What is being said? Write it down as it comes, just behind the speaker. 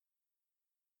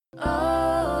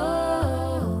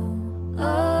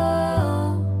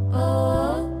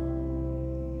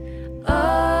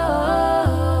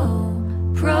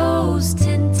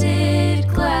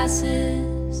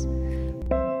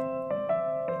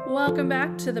Welcome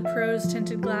back to the Prose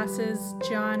Tinted Glasses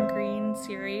John Green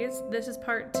series. This is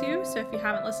part 2, so if you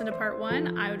haven't listened to part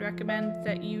 1, I would recommend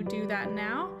that you do that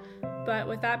now. But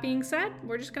with that being said,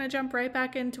 we're just going to jump right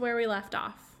back into where we left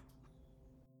off.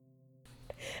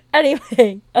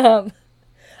 Anyway,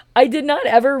 I did not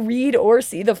ever read or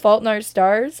see The Fault in Our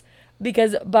Stars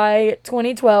because by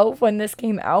 2012, when this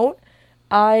came out,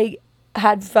 I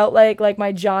had felt like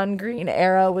my John Green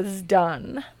era was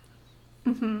done.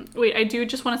 Mm-hmm. Wait, I do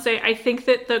just want to say, I think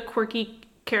that the quirky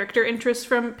character interest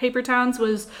from Paper Towns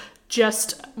was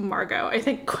just Margot. I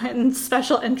think Quentin's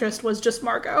special interest was just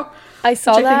Margot. I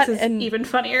saw which that, I think is and even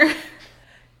funnier.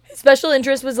 His special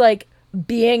interest was like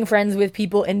being friends with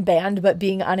people in band, but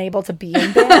being unable to be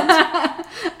in band.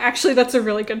 Actually, that's a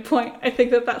really good point. I think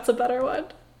that that's a better one.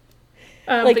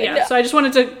 But yeah, so I just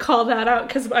wanted to call that out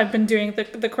because I've been doing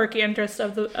the quirky interest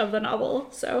of the novel.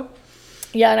 So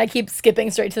yeah, and I keep skipping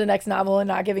straight to the next novel and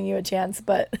not giving you a chance.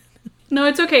 But no,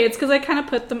 it's okay. It's because I kind of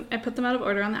put them out of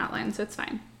order on the outline, so it's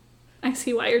fine. I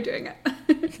see why you're doing it.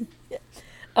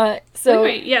 So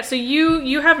anyway, yeah. So do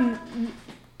you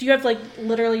have like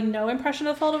literally no impression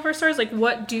of The Fault in Our Stars? Like,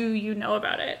 what do you know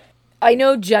about it? I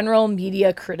know general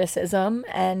media criticism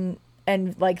and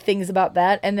like things about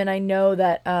that, and then I know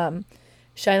that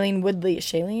Shailene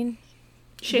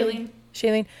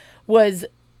was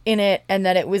in it, and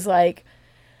that it was like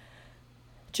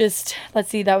just, let's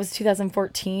see, that was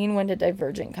 2014. When did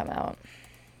Divergent come out?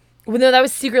 Well, no, that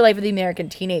was Secret Life of the American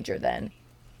Teenager then.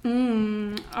 Oh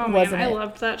man, I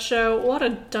loved that show. What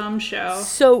a dumb show.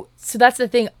 So that's the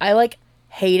thing. I like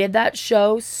hated that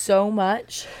show so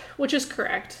much. Which is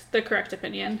correct. The correct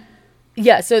opinion.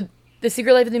 Yeah, so The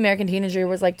Secret Life of the American Teenager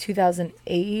was like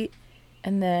 2008,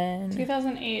 and then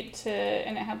 2008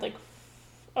 and it had like,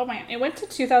 oh man, it went to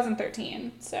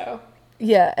 2013, so.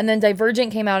 Yeah, and then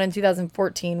Divergent came out in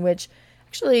 2014, which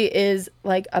actually is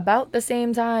like about the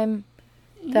same time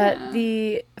that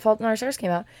The Fault in Our Stars came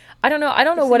out. I don't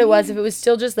know what it was, if it was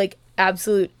still just like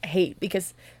absolute hate,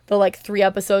 because the like 3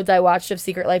 episodes I watched of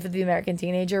Secret Life of the American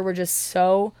Teenager were just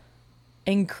so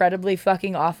incredibly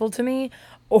fucking awful to me,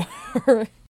 or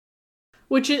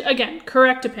which is, again,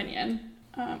 correct opinion.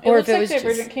 It or looks if it like was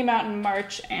Divergent came out in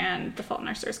March and The Fault in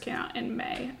Our Stars came out in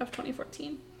May of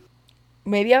 2014.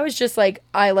 Maybe I was just like,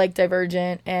 I like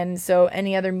Divergent, and so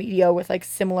any other media with like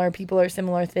similar people or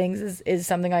similar things is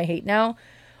something I hate now,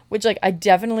 which like I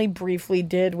definitely briefly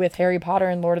did with Harry Potter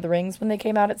and Lord of the Rings when they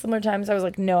came out at similar times. I was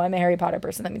like, no, I'm a Harry Potter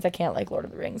person. That means I can't like Lord of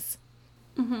the Rings.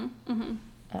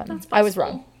 I was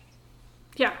wrong.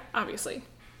 Yeah, obviously.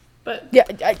 But yeah,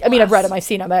 I mean, I've read them, I've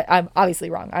seen them. I'm obviously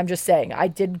wrong. I'm just saying, I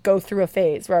did go through a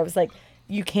phase where I was like,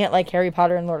 you can't like Harry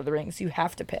Potter and Lord of the Rings. You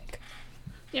have to pick.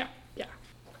 Yeah.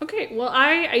 Okay, well,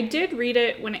 I did read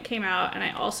it when it came out, and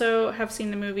I also have seen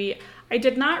the movie. I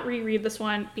did not reread this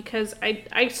one because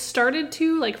I started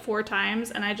to like 4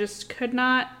 times, and I just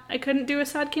couldn't do a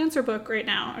sad cancer book right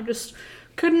now. I just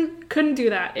couldn't do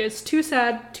that. It was too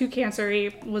sad, too cancer-y,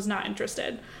 was not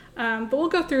interested. But we'll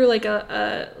go through like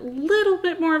a little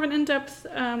bit more of an in-depth,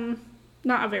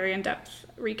 not a very in-depth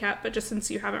recap, but just since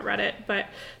you haven't read it. But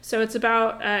so it's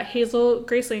about Hazel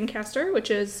Grace Lancaster, which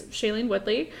is Shailene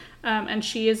Woodley, and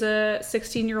she is a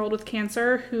 16-year-old with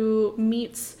cancer who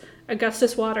meets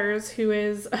Augustus Waters, who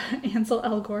is Ansel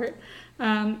Elgort,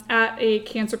 at a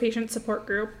cancer patient support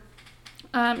group.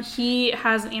 He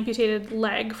has an amputated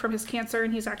leg from his cancer,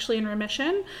 and he's actually in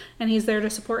remission, and he's there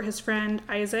to support his friend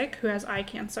Isaac, who has eye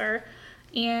cancer.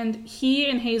 And he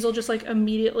and Hazel just like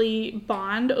immediately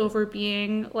bond over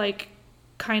being like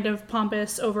kind of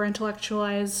pompous,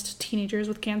 over-intellectualized teenagers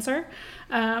with cancer.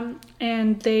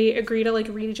 And they agree to like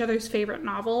read each other's favorite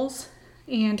novels.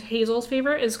 And Hazel's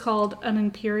favorite is called An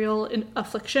Imperial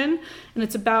Affliction, and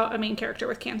it's about a main character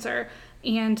with cancer.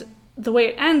 And the way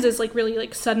it ends is like really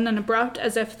like sudden and abrupt,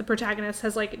 as if the protagonist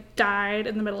has like died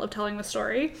in the middle of telling the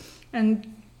story.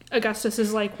 And Augustus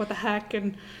is like, what the heck?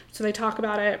 And so they talk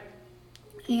about it.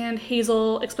 And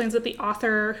Hazel explains that the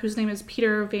author, whose name is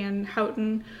Peter Van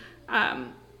Houten,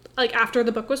 like after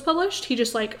the book was published, he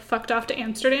just like fucked off to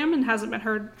Amsterdam and hasn't been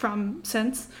heard from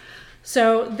since.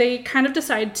 So they kind of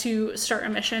decide to start a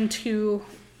mission to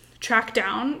track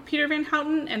down Peter Van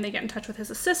Houten, and they get in touch with his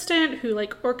assistant, who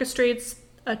like orchestrates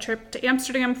a trip to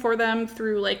Amsterdam for them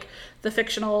through like the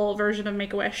fictional version of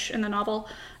Make-A-Wish in the novel.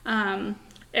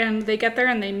 And they get there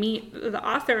and they meet the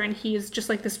author, and he's just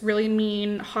like this really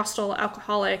mean, hostile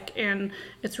alcoholic. And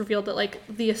it's revealed that like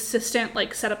the assistant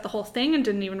like set up the whole thing and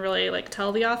didn't even really like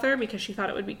tell the author because she thought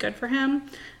it would be good for him.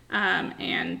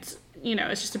 And you know,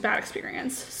 it's just a bad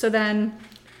experience. So then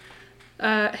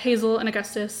Hazel and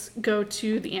Augustus go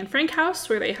to the Anne Frank house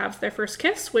where they have their first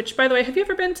kiss, which, by the way, have you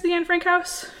ever been to the Anne Frank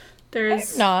house?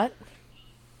 There's not.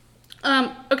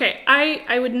 Okay,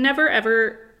 I would never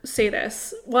ever say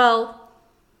this. Well,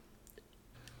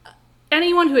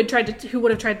 anyone who would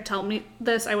have tried to tell me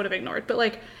this, I would have ignored. But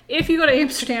like, if you go to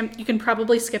Amsterdam, you can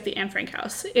probably skip the Anne Frank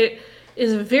house. It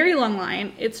is a very long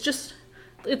line. It's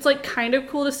like kind of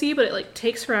cool to see, but it like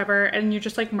takes forever, and you're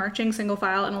just like marching single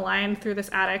file in a line through this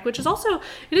attic, which is also,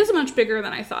 it is much bigger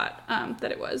than I thought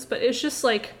that it was, but it's just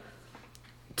like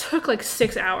took like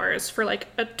 6 hours for like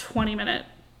a 20-minute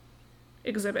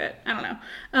exhibit. I don't know.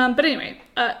 But anyway,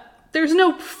 there's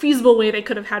no feasible way they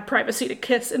could have had privacy to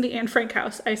kiss in the Anne Frank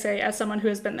house, I say, as someone who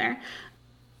has been there.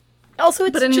 Also,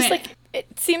 it's anyway, just like,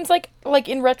 it seems like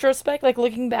in retrospect, like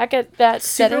looking back at that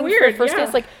setting weird, for first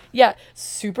kiss, like, yeah,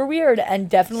 super weird, and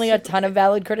definitely a ton of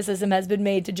valid criticism has been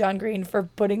made to John Green for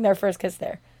putting their first kiss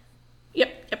there. Yep.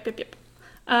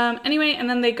 Anyway, and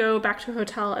then they go back to a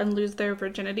hotel and lose their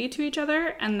virginity to each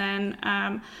other, and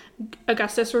then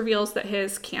Augustus reveals that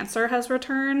his cancer has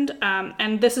returned,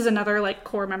 and this is another like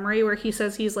core memory where he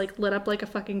says he's like lit up like a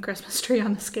fucking Christmas tree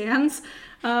on the scans,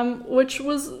 which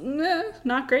was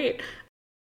not great.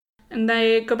 And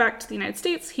they go back to the United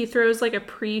States. He throws like a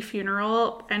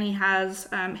pre-funeral, and he has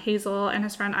Hazel and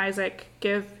his friend Isaac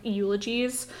give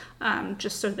eulogies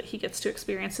just so that he gets to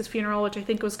experience his funeral, which I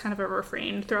think was kind of a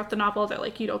refrain throughout the novel, that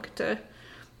like you don't get to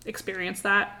experience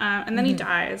that. And then he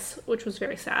dies, which was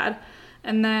very sad.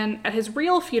 And then at his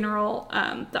real funeral,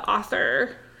 the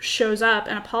author shows up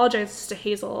and apologizes to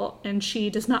Hazel, and she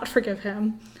does not forgive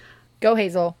him. Go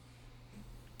Hazel.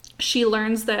 She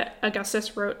learns that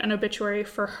Augustus wrote an obituary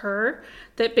for her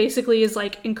that basically is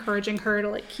like encouraging her to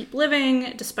like keep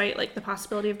living despite like the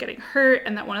possibility of getting hurt,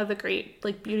 and that one of the great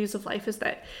like beauties of life is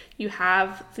that you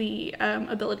have the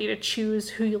ability to choose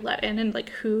who you let in and like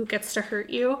who gets to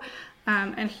hurt you.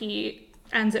 And he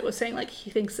ends it with saying like he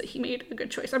thinks that he made a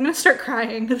good choice. I'm gonna start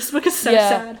crying. This book is so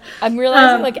sad. I'm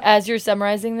realizing like as you're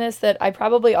summarizing this that I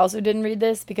probably also didn't read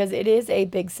this because it is a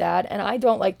big sad, and I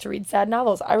don't like to read sad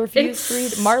novels. I refuse to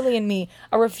read Marley and Me.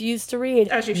 I refuse to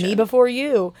read Me Before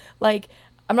You. Like,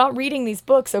 I'm not reading these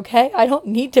books, okay? I don't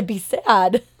need to be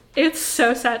sad. It's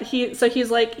so sad. He ends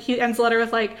the letter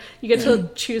with like, you get to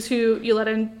choose who you let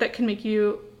in that can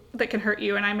hurt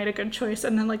you, and I made a good choice.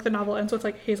 And then like the novel ends with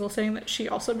like Hazel saying that she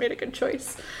also made a good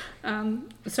choice.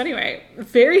 So anyway,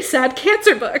 very sad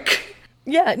cancer book.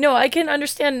 Yeah, no, I can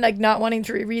understand like not wanting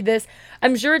to reread this.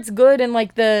 I'm sure it's good, and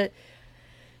like the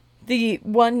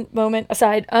one moment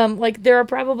aside, like there are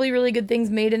probably really good things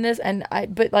made in this,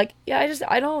 but like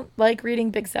I don't like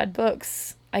reading big sad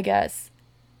books, I guess.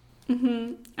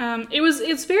 Mm-hmm.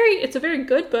 It's a very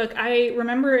good book. I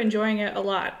remember enjoying it a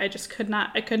lot. I just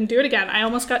couldn't do it again. I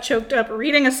almost got choked up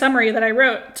reading a summary that I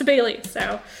wrote to Bailey.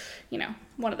 So,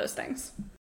 one of those things.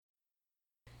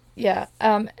 Yeah.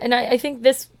 And I think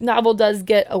this novel does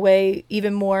get away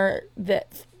even more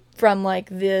from like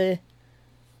this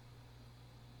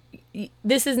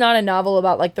is not a novel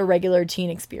about like the regular teen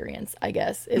experience, I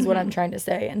guess, is what I'm trying to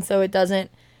say. And so it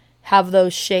doesn't have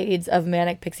those shades of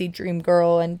manic pixie dream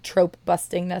girl and trope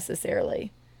busting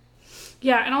necessarily.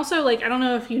 Yeah, and also like I don't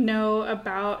know if you know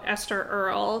about Esther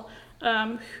Earle,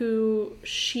 who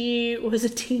she was a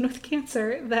teen with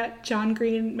cancer that John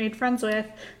Green made friends with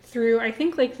through I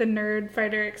think like the Nerd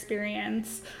Fighter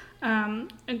experience.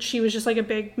 And she was just like a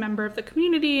big member of the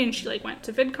community, and she like went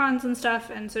to VidCons and stuff,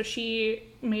 and so she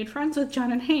made friends with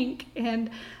John and Hank,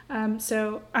 and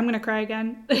so I'm gonna cry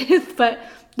again. But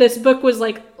this book was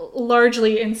like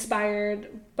largely inspired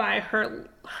by her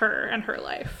and her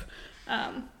life,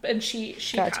 and she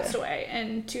Gotcha. passed away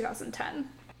in 2010.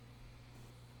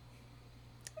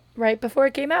 Right before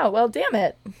it came out. Well, damn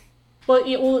it. Well,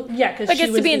 yeah, because she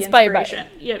was to be inspired by it.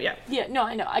 Yeah. Yeah, no,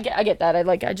 I know. I get that.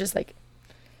 I just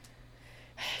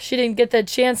she didn't get the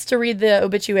chance to read the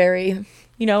obituary.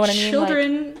 You know what I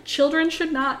mean? Children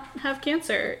should not have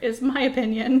cancer, is my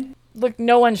opinion. Look,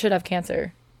 no one should have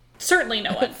cancer. Certainly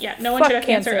no one. Yeah, no one should have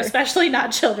cancer, especially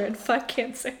not children. Fuck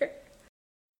cancer.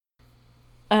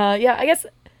 Yeah, I guess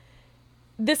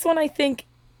this one I think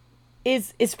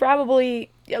is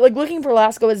probably like Looking for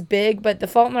Alaska was big, but The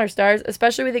Fault in Our Stars,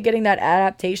 especially with it getting that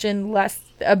adaptation less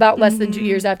than 2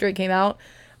 years after it came out,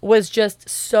 was just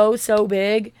so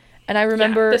big. And I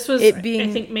remember this was, it being,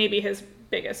 I think, maybe his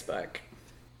biggest book.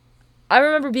 I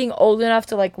remember being old enough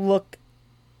to like look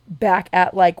back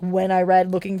at like when I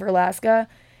read Looking for Alaska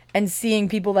and seeing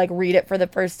people like read it for the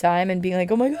first time and being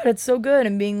like, oh my God, it's so good.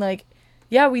 And being like,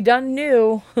 yeah, we done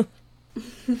knew.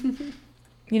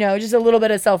 You know, just a little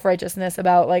bit of self-righteousness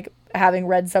about, like, having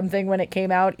read something when it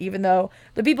came out, even though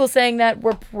the people saying that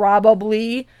were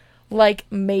probably, like,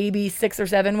 maybe 6 or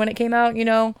 7 when it came out, you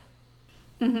know?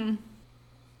 Mm-hmm.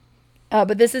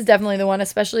 But this is definitely the one,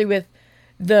 especially with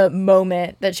the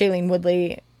moment that Shailene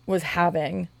Woodley was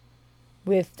having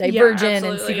with Divergent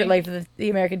and Secret Life of the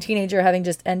American Teenager having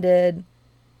just ended.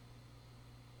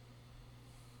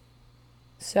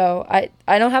 So I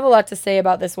don't have a lot to say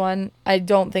about this one. I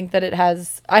don't think that it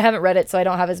has... I haven't read it, so I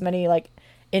don't have as many, like,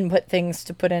 input things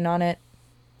to put in on it.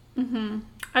 Mm-hmm.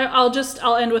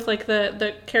 I'll end with, like,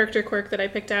 the character quirk that I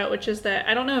picked out, which is that,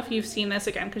 I don't know if you've seen this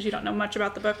again, because you don't know much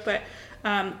about the book, but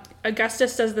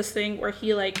Augustus does this thing where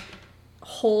he, like,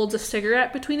 holds a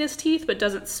cigarette between his teeth, but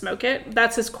doesn't smoke it.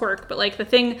 That's his quirk, but, like, the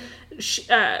thing...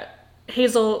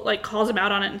 Hazel, like, calls him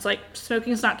out on it and it's like,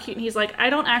 smoking's not cute, and he's like, I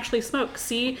don't actually smoke.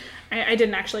 See, I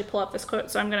didn't actually pull up this quote,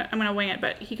 so I'm gonna wing it,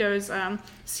 but he goes,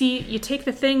 see, you take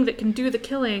the thing that can do the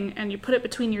killing and you put it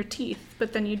between your teeth,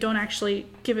 but then you don't actually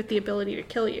give it the ability to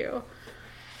kill you.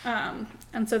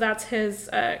 And so that's his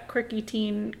quirky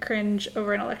teen cringe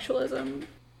over intellectualism.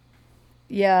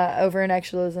 Yeah, over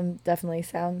intellectualism definitely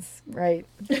sounds right.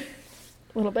 A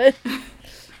little bit.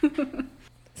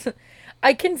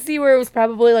 I can see where it was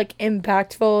probably, like,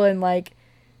 impactful and, like,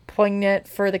 poignant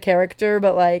for the character,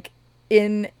 but, like,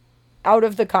 out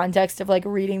of the context of, like,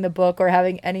 reading the book or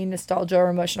having any nostalgia or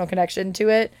emotional connection to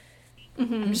it,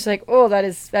 I'm just like, oh, that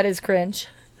is cringe.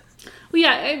 Well,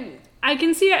 yeah, I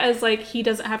can see it as, like, he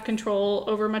doesn't have control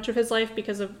over much of his life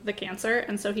because of the cancer,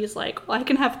 and so he's like, well, I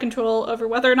can have control over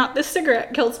whether or not this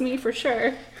cigarette kills me for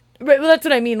sure. Right, well, that's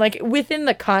what I mean. Like, within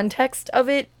the context of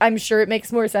it, I'm sure it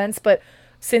makes more sense, but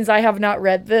since I have not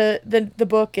read the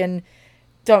book and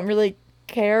don't really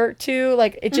care to,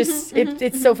 like, it just,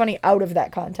 it's so funny out of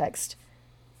that context.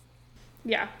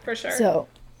 Yeah, for sure. So,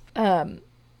 all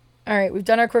right, we've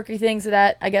done our quirky things, so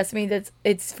that, I guess, means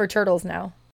it's for turtles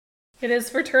now. It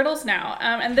is for turtles now.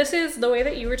 And this is the way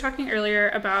that you were talking earlier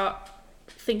about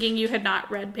thinking you had not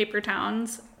read Paper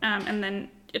Towns, and then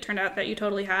it turned out that you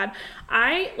totally had.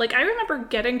 I remember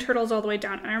getting Turtles All the Way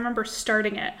Down, and I remember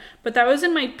starting it, but that was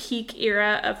in my peak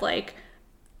era of, like,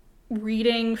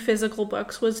 reading physical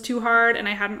books was too hard, and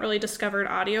I hadn't really discovered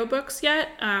audiobooks yet,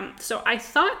 so I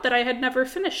thought that I had never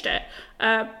finished it,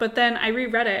 but then I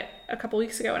reread it a couple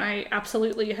weeks ago, and I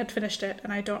absolutely had finished it,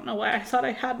 and I don't know why I thought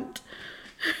I hadn't.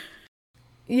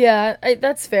 Yeah,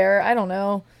 that's fair. I don't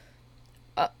know.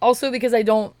 Also because I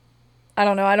don't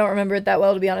know. I don't remember it that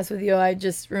well, to be honest with you. I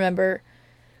just remember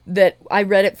that I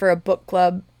read it for a book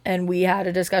club and we had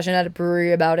a discussion at a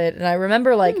brewery about it. And I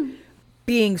remember, like,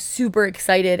 being super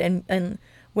excited and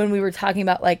when we were talking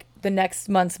about, like, the next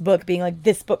month's book being like,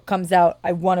 this book comes out,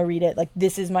 I want to read it. Like,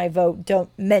 this is my vote. Don't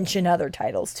mention other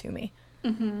titles to me.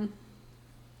 Mm-hmm.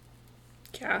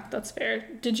 Yeah, that's fair.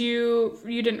 You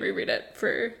didn't reread it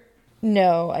for...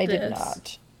 No, I did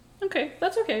not. Okay,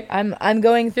 that's okay. I'm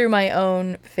going through my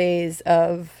own phase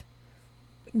of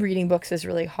reading books is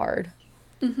really hard.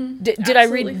 Mm-hmm. Did I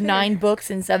read 9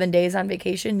 books in 7 days on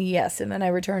vacation? Yes, and then I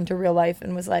returned to real life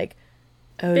and was like,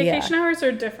 oh yeah. Vacation hours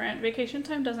are different. Vacation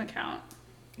time doesn't count.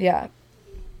 Yeah,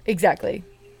 exactly.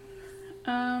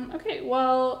 Okay,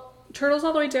 well, Turtles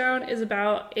All the Way Down is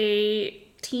about a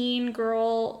teen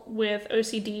girl with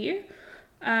OCD.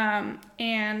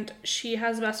 And she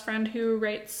has a best friend who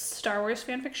writes Star Wars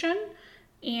fanfiction,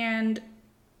 and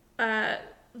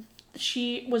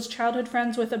she was childhood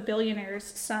friends with a billionaire's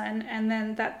son, and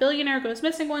then that billionaire goes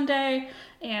missing one day,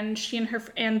 and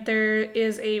there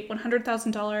is a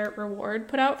 $100,000 reward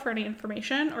put out for any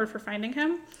information or for finding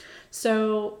him.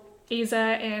 So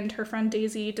Aza and her friend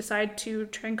Daisy decide to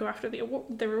try and go after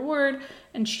the reward,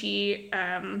 and she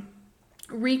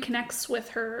reconnects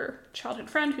with her childhood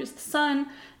friend who's the son,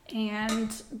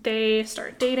 and they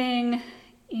start dating,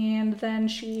 and then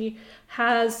she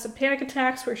has some panic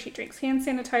attacks where she drinks hand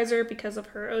sanitizer because of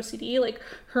her OCD. Like,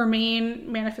 her main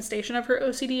manifestation of her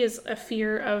OCD is a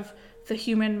fear of the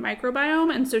human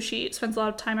microbiome, and so she spends a lot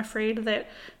of time afraid that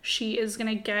she is going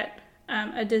to get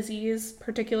a disease,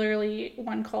 particularly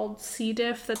one called C.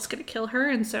 diff, that's going to kill her,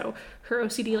 and so her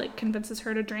OCD, like, convinces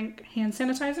her to drink hand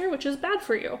sanitizer, which is bad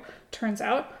for you, turns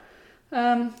out.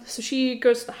 So she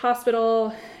goes to the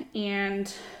hospital,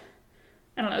 and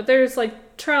I don't know, there's,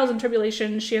 like, trials and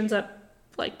tribulations. She ends up,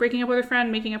 like, breaking up with her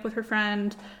friend, making up with her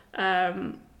friend.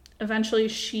 Eventually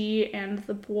she and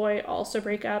the boy also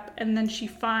break up, and then she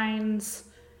finds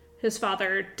his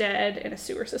father dead in a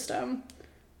sewer system.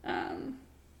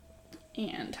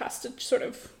 And has to sort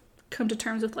of come to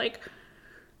terms with, like,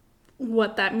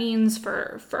 what that means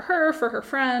for her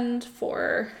friend,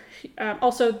 for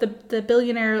also the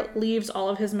billionaire leaves all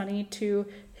of his money to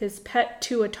his pet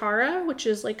Tuatara, which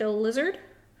is like a lizard,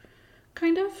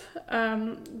 kind of,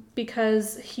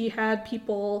 because he had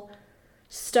people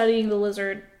studying the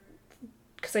lizard,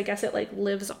 because I guess it like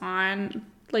lives on,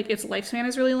 like its lifespan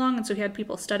is really long, and so he had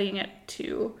people studying it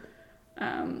to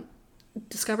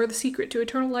discover the secret to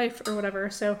eternal life or whatever.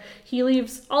 So he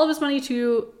leaves all of his money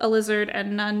to a lizard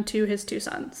and none to his two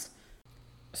sons.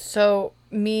 So,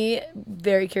 me,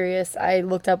 very curious, I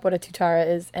looked up what a Tutara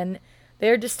is, and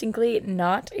they're distinctly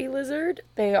not a lizard.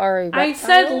 They are a reptile. I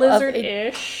said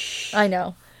lizard-ish. I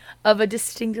know. Of a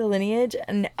distinct lineage,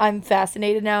 and I'm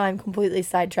fascinated now. I'm completely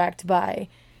sidetracked by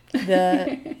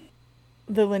the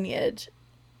the lineage.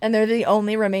 And they're the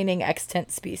only remaining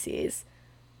extant species.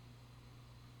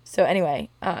 So anyway,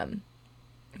 in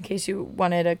case you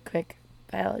wanted a quick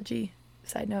biology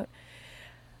side note,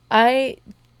 I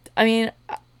mean,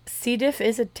 C. diff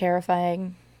is a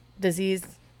terrifying disease.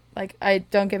 Like,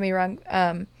 don't get me wrong.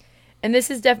 And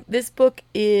this is this book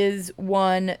is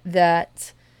one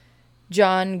that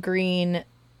John Green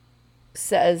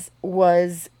says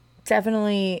was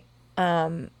definitely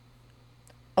a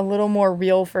little more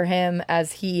real for him,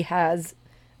 as he has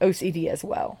OCD as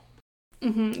well.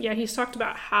 Mm-hmm. Yeah, he's talked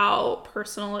about how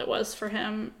personal it was for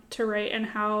him to write and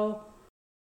how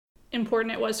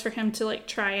important it was for him to like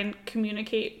try and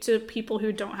communicate to people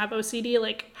who don't have OCD,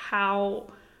 like how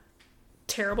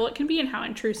terrible it can be and how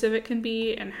intrusive it can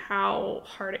be and how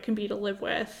hard it can be to live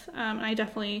with. And I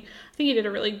think he did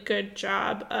a really good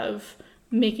job of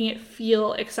making it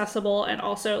feel accessible and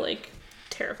also like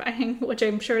terrifying, which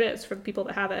I'm sure it is for the people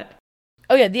that have it.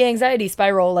 Oh yeah, the anxiety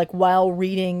spiral, like while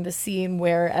reading the scene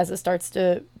where Asa starts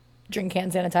to drink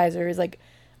hand sanitizer, is like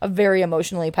a very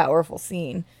emotionally powerful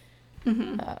scene.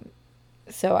 Mm-hmm.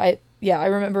 So I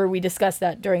remember we discussed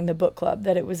that during the book club,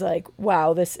 that it was like,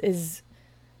 wow, this is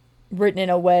written in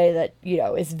a way that, you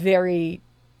know, is very,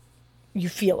 you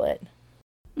feel it.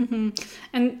 Mm-hmm.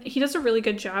 And he does a really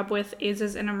good job with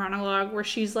Aza's inner monologue, where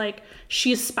she's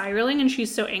spiraling and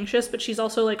she's so anxious, but she's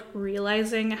also like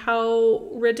realizing how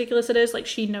ridiculous it is. Like,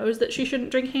 she knows that she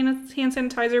shouldn't drink hand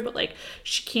sanitizer, but like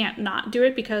she can't not do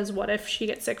it, because what if she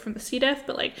gets sick from the C. diff?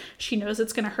 But like she knows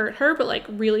it's gonna hurt her, but like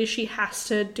really she has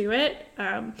to do it.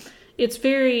 It's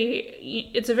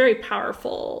very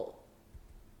powerfully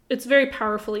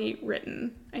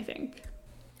written, I think.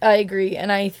 I agree,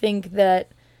 and I think that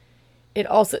it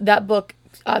also, that book,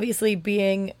 obviously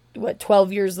being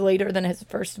 12 years later than his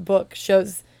first book,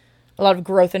 shows a lot of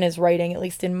growth in his writing, at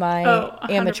least in my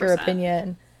amateur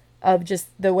opinion, of just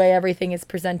the way everything is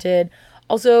presented.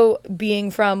 Also,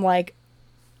 being from like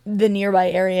the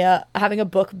nearby area, having a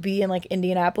book be in like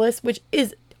Indianapolis, which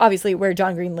is obviously where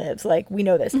John Green lives, like we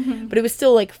know this, mm-hmm. but it was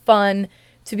still like fun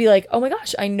to be like, oh my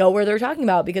gosh, I know where they're talking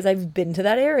about because I've been to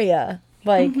that area.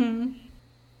 Like, mm-hmm.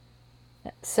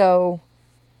 So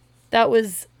that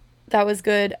was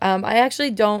good. I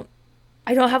actually don't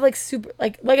have like super,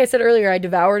 like I said earlier, I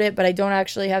devoured it, but I don't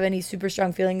actually have any super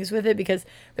strong feelings with it because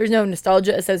there's no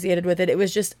nostalgia associated with it. It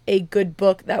was just a good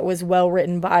book that was well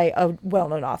written by a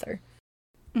well-known author.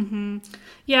 Mm-hmm.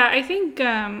 Yeah, I think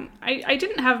I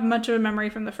didn't have much of a memory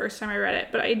from the first time I read it,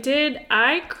 but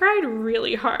I cried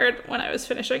really hard when I was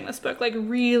finishing this book, like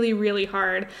really, really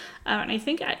hard. And I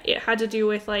think it had to do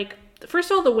with like,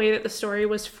 first of all, the way that the story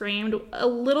was framed a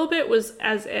little bit was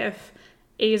as if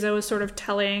Asa was sort of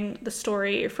telling the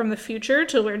story from the future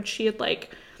to where she had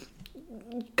like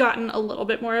gotten a little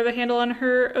bit more of a handle on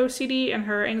her OCD and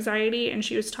her anxiety. And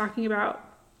she was talking about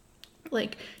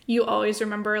like, you always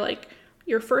remember like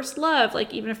your first love,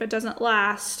 like even if it doesn't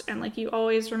last. And like, you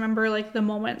always remember like the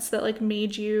moments that like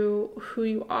made you who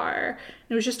you are.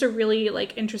 And it was just a really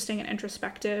like interesting and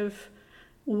introspective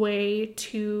way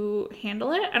to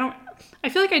handle it. I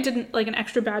feel like I didn't like an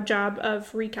extra bad job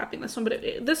of recapping this one, but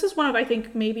this is one of, I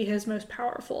think, maybe his most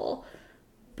powerful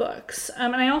books.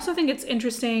 And I also think it's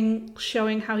interesting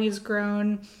showing how he's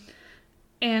grown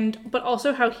but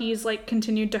also how he's like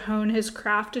continued to hone his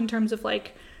craft in terms of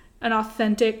like an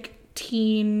authentic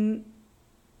teen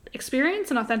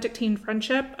experience, an authentic teen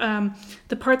friendship.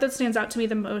 The part that stands out to me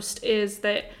the most is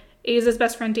that Aza's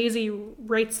best friend Daisy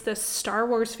writes this Star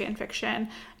Wars fanfiction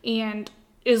and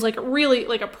is like really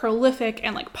like a prolific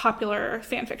and like popular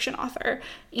fanfiction author.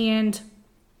 And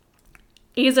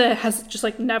Asa has just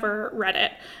like never read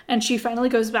it. And she finally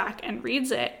goes back and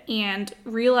reads it and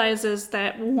realizes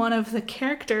that one of the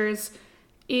characters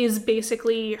is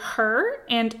basically her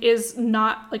and is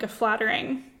not like a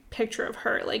flattering picture of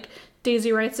her. Like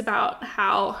Daisy writes about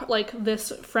how like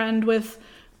this friend with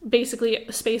basically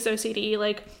space OCD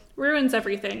like ruins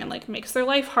everything and like makes their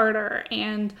life harder.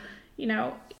 And, you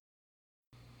know,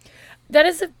 that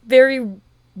is a very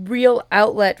real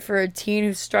outlet for a teen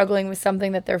who's struggling with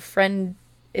something that their friend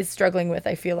is struggling with,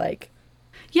 I feel like.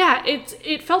 Yeah,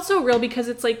 it felt so real because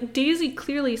it's like Daisy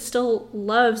clearly still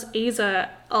loves Aza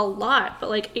a lot, but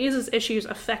like Aza's issues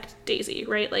affect Daisy,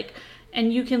 right? Like,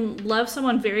 and you can love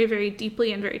someone very, very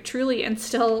deeply and very truly and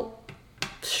still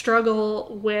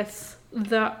struggle with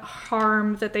the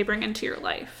harm that they bring into your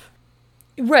life.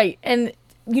 Right. And,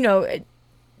 you know,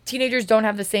 teenagers don't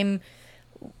have the same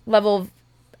level of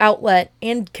outlet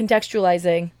and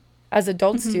contextualizing as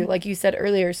adults do, like you said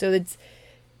earlier. So it's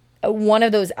one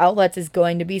of those outlets is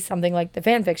going to be something like the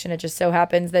fan fiction. It just so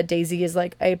happens that Daisy is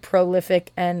like a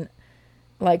prolific and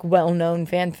like well-known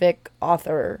fanfic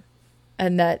author,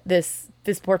 and that this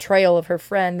portrayal of her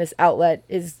friend, this outlet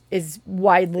is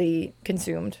widely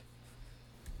consumed.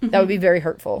 That would be very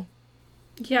hurtful.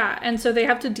 Yeah, and so they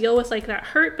have to deal with like that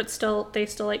hurt, but they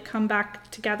still like come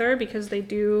back together because they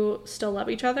do still love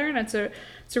each other, and it's a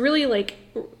really like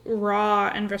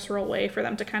raw and visceral way for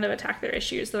them to kind of attack their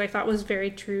issues that I thought was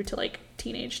very true to like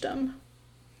teenagedom.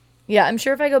 Yeah, I'm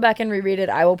sure if I go back and reread it,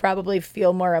 I will probably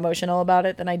feel more emotional about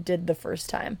it than I did the first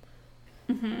time.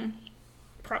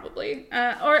 Probably,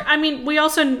 or I mean, we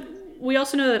also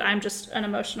know that I'm just an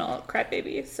emotional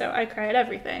crybaby, so I cry at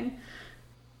everything.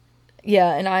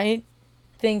 Yeah, and I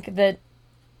think that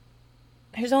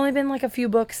there's only been like a few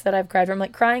books that I've cried from,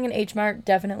 like crying in H Mart,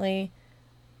 definitely.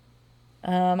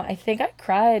 I think I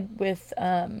cried with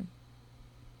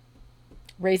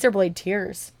Razorblade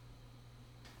Tears.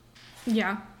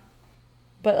 Yeah.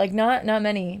 But like not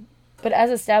many. But as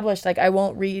established, like I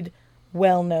won't read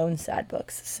well-known sad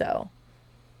books, so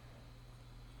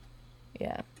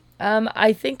yeah.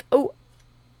 I think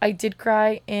I did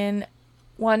cry in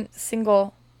one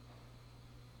single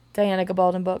Diana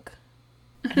Gabaldon book.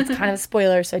 And it's kind of a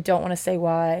spoiler, so I don't want to say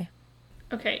why.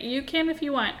 Okay, you can if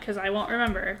you want, because I won't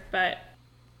remember, but...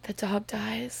 The dog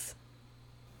dies.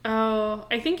 Oh,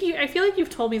 I feel like you've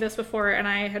told me this before, and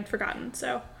I had forgotten,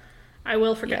 so I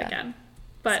will forget again.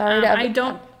 But Sorry I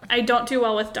don't do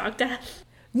well with dog death.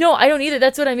 No, I don't either.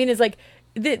 That's what I mean, is like,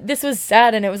 this was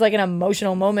sad, and it was like an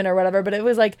emotional moment or whatever, but it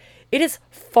was like, it is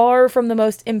far from the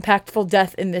most impactful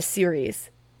death in this series.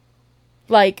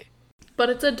 Like... But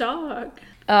it's a dog.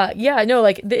 Yeah, no,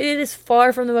 like, it is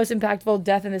far from the most impactful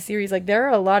death in the series. Like, there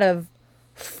are a lot of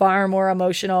far more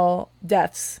emotional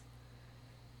deaths,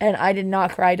 and I did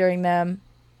not cry during them.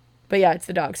 But yeah, it's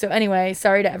the dog. So anyway,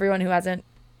 sorry to everyone who hasn't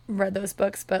read those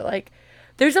books, but like,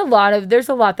 there's a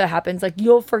lot that happens. Like,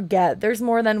 you'll forget. There's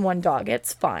more than one dog.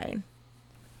 It's fine.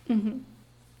 Mm-hmm.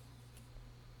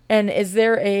 And is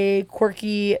there a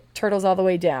quirky Turtles All the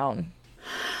Way Down?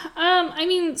 I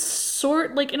mean,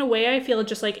 like, in a way, I feel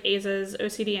just like Aza's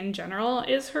OCD in general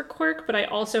is her quirk, but I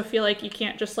also feel like you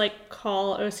can't just like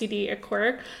call OCD a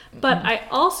quirk. But I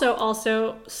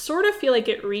also sort of feel like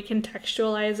it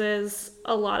recontextualizes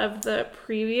a lot of the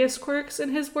previous quirks in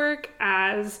his work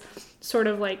as sort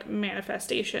of like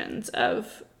manifestations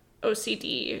of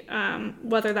OCD,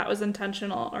 whether that was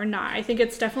intentional or not. I think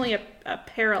it's definitely a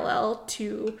parallel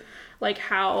to like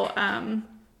how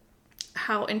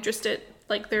interested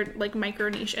like their like micro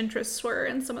niche interests were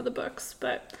in some of the books.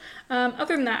 But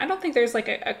other than that, I don't think there's like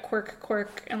a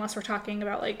quirk unless we're talking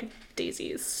about like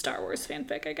Daisy's Star Wars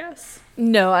fanfic, I guess.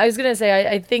 No, I was gonna say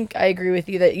I think I agree with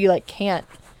you that you like can't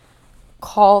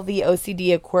call the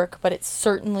OCD a quirk, but it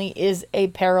certainly is a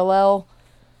parallel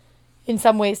in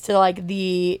some ways to like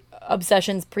the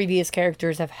obsessions previous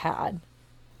characters have had.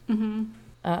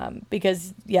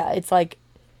 Because yeah, it's like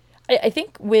I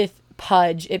think with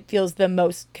Pudge, it feels the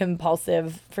most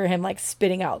compulsive for him, like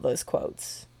spitting out those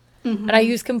quotes. And I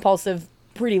use compulsive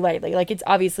pretty lightly. Like, it's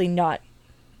obviously not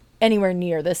anywhere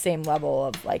near the same level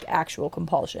of like actual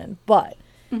compulsion, but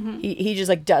he just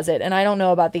like does it. And I don't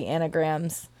know about the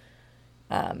anagrams.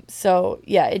 So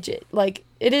yeah, it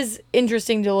is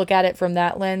interesting to look at it from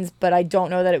that lens, but I don't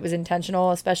know that it was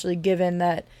intentional, especially given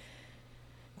that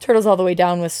Turtles All the Way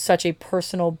Down was such a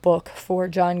personal book for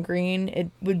John Green. It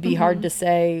would be hard to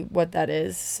say what that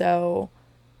is. So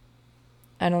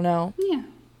I don't know. Yeah.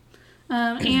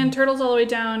 And Turtles All the Way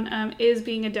Down is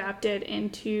being adapted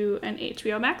into an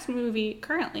HBO Max movie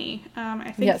currently.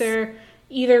 I think they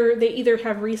either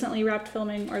have recently wrapped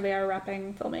filming or they are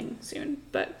wrapping filming soon.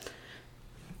 But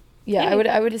yeah,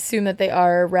 I would assume that they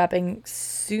are wrapping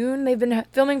soon. They've been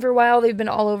filming for a while. They've been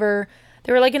all over.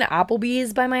 They were like in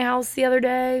Applebee's by my house the other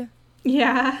day.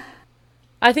 Yeah.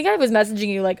 I think I was messaging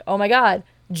you like, oh my God,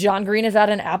 John Green is at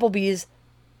an Applebee's.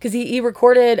 Because he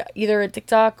recorded either a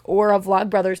TikTok or a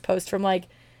Vlogbrothers post from like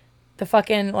the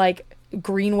fucking like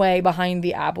greenway behind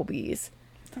the Applebee's.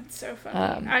 That's so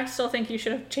funny. I still think you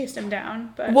should have chased him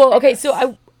down. But well, okay,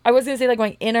 so I was gonna say, like,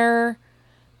 my inner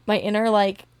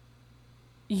like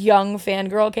young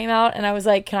fangirl came out, and I was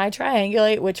like, can I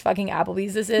triangulate which fucking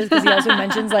Applebee's this is? Because he also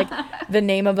mentions like the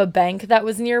name of a bank that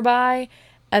was nearby,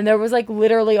 and there was like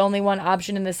literally only one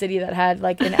option in the city that had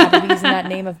like an Applebee's and that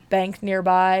name of bank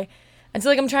nearby. And so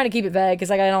like I'm trying to keep it vague because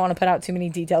like I don't want to put out too many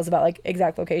details about like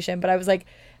exact location, but I was like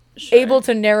able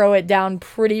to narrow it down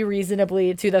pretty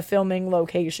reasonably to the filming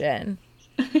location.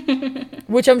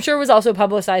 Which I'm sure was also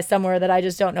publicized somewhere that I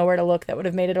just don't know where to look. That would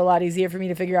have made it a lot easier for me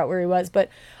to figure out where he was. But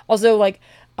also, like,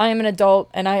 I am an adult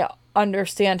and I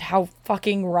understand how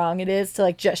fucking wrong it is to,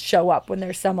 like, just show up when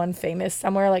there's someone famous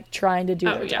somewhere, like, trying to do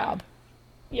their job.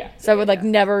 Yeah. So I would, like,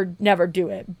 never do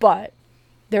it. But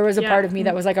there was a part of me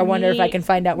that was like, I wonder if I can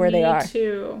find out where they are. Me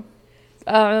too.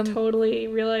 Totally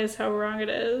realize how wrong it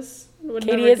is.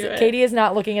 Katie is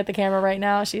not looking at the camera right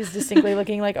now. She's distinctly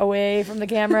looking, like, away from the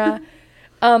camera.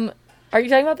 Are you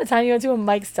talking about the time you went to a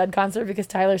Mike Stud concert because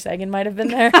Tyler Sagan might have been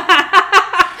there?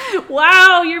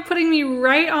 Wow, you're putting me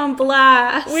right on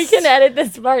blast. We can edit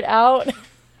this part out.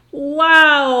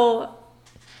 Wow.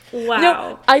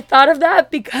 No, I thought of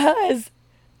that because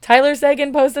Tyler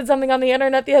Sagan posted something on the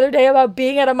internet the other day about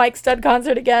being at a Mike Stud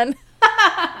concert again.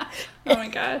 Oh my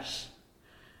gosh.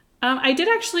 I did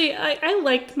actually, I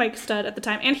liked Mike Stud at the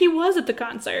time, and he was at the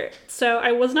concert, so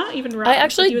I was not even wrong. I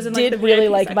actually he was in, did the really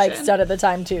VIP like section. Mike Stud at the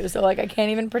time, too, so, like, I can't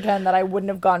even pretend that I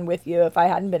wouldn't have gone with you if I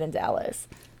hadn't been in Dallas.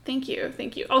 Thank you.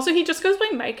 Also, he just goes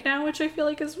by Mike now, which I feel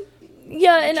like is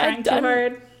and too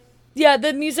hard. Yeah,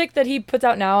 the music that he puts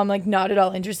out now, I'm, like, not at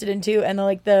all interested in, too, and,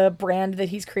 the brand that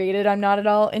he's created, I'm not at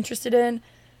all interested in.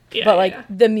 Yeah, but,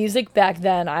 the music back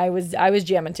then, I was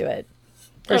jamming to it.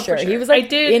 For sure. He was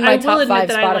like in my top 5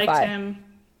 Spotify. I liked him.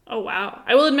 Oh wow.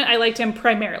 I will admit I liked him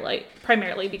primarily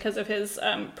because of his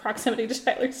proximity to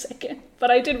Tyler Sagan.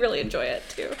 But I did really enjoy it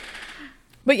too.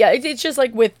 But yeah, it's just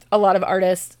like with a lot of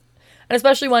artists, and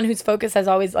especially one whose focus has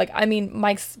always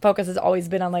Mike's focus has always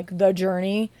been on like the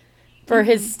journey. For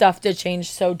his stuff to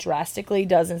change so drastically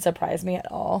doesn't surprise me at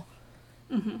all.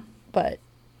 Mm-hmm. But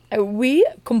we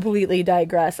completely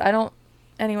digress.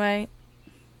 Anyway.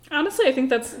 Honestly, I think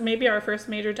that's maybe our first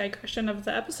major digression of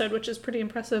the episode, which is pretty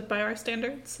impressive by our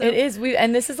standards. So. It is.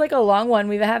 And this is like a long one.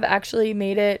 We have actually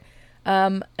made it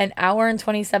an hour and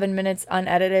 27 minutes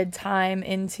unedited time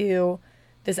into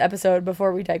this episode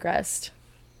before we digressed.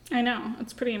 I know.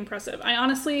 It's pretty impressive. I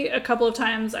honestly, a couple of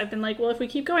times, I've been like, well, if we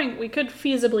keep going, we could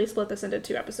feasibly split this into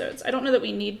 2 episodes. I don't know that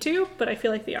we need to, but I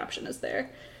feel like the option is there.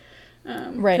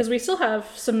 Right. Because we still have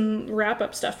some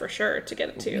wrap-up stuff for sure to get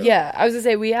into. Yeah, I was going to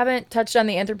say, we haven't touched on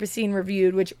the Anthropocene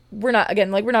Reviewed, which we're not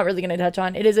really going to touch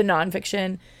on. It is a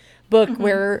nonfiction book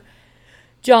where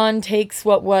John takes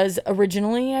what was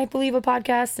originally, I believe, a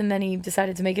podcast, and then he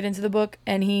decided to make it into the book,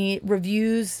 and he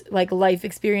reviews, like, life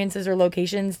experiences or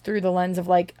locations through the lens of,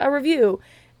 like, a review.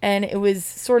 And it was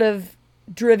sort of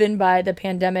driven by the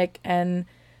pandemic and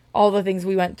all the things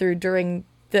we went through during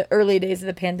the early days of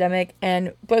the pandemic,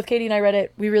 and both Katie and I read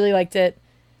it. We really liked it,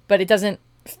 but it doesn't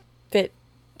fit.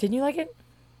 Didn't you like it?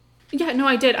 Yeah, no,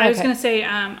 I did. Okay. I was going to say,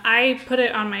 I put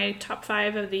it on my top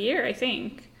 5 of the year, I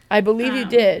think. I believe you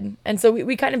did. And so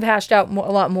we kind of hashed out a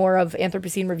lot more of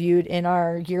Anthropocene Reviewed in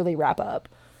our yearly wrap-up.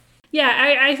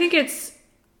 Yeah, I think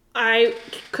I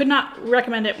could not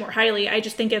recommend it more highly. I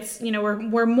just think it's,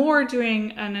 we're more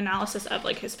doing an analysis of,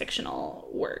 like, his fictional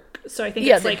work. So I think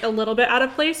it's, like, a little bit out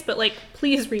of place, but, like,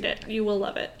 please read it. You will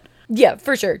love it. Yeah,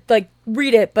 for sure. Like,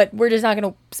 read it, but we're just not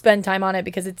going to spend time on it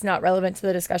because it's not relevant to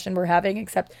the discussion we're having,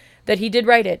 except that he did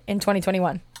write it in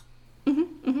 2021.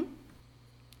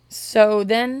 So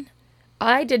then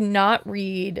I did not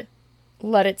read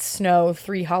Let It Snow: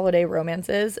 3 Holiday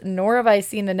Romances, nor have I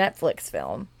seen the Netflix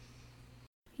film.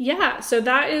 Yeah, so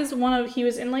that is he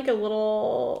was in like a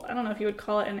little, I don't know if you would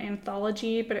call it an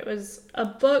anthology, but it was a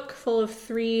book full of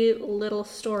 3 little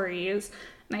stories.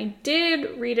 And I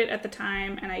did read it at the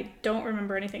time, and I don't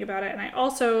remember anything about it. And I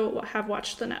also have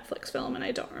watched the Netflix film, and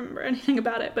I don't remember anything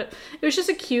about it. But it was just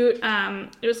a cute,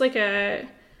 it was like a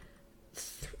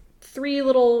 3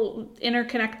 little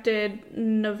interconnected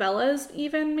novellas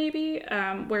even, maybe,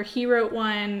 where he wrote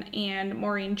one and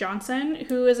Maureen Johnson,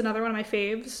 who is another one of my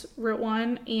faves, wrote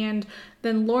one, and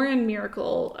then Lauren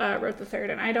Miracle wrote the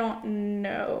 3rd, and I don't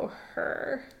know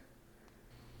her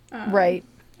right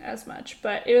as much,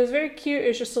 but it was very cute. It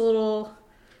was just a little,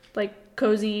 like,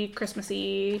 cozy,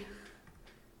 Christmassy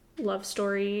love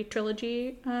story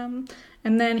trilogy, and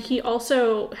then he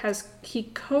also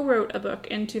co-wrote a book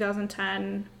in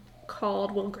 2010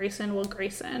 called Will Grayson, Will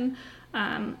Grayson,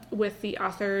 with the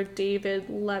author David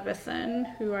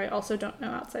Levithan, who I also don't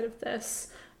know outside of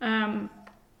this,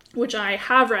 which I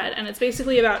have read. And it's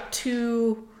basically about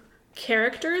two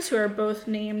characters who are both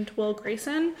named Will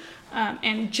Grayson.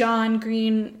 And John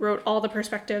Green wrote all the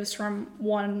perspectives from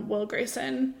one Will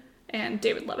Grayson, and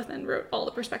David Levithan wrote all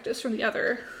the perspectives from the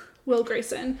other Will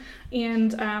Grayson.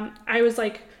 And I was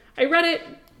like, I read it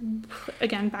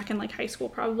again back in like high school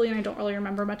probably, and I don't really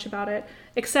remember much about it,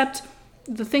 except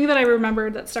the thing that I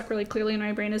remembered that stuck really clearly in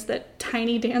my brain is that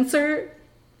Tiny Dancer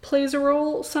plays a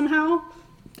role somehow.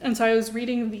 And so I was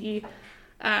reading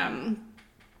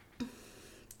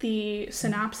the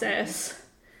synopsis,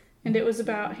 and it was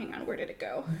about, hang on, where did it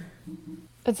go?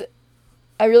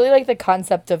 I really like the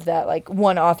concept of that, like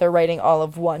one author writing all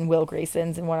of one Will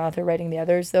Grayson's and one author writing the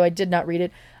others, though I did not read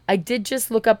it. I did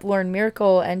just look up Lauren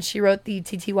Miracle, and she wrote the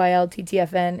TTYL,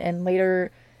 TTFN, and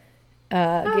later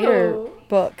Gator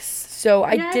books. So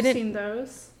I've seen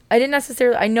those. I didn't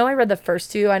necessarily, I know I read the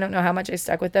first two. I don't know how much I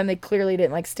stuck with them. They clearly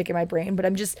didn't like stick in my brain, but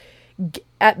I'm just,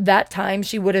 at that time,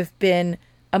 she would have been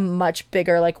a much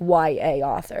bigger like YA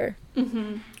author.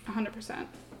 100%.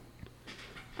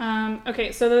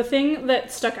 Okay, so the thing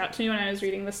that stuck out to me when I was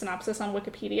reading the synopsis on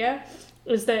Wikipedia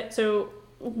is that, so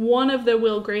one of the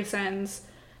Will Graysons,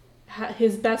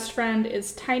 his best friend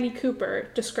is Tiny Cooper,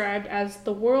 described as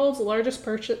the world's largest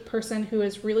person who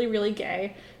is really, really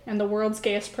gay, and the world's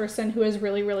gayest person who is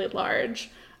really, really large.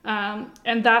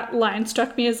 And that line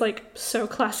struck me as like so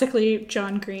classically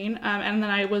John Green. And then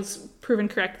I was proven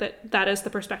correct that that is the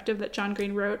perspective that John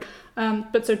Green wrote.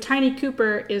 But so Tiny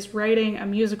Cooper is writing a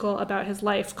musical about his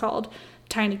life called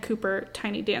Tiny Cooper,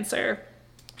 Tiny Dancer,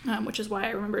 which is why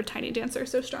I remember Tiny Dancer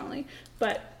so strongly.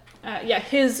 But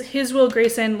his Will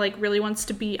Grayson like really wants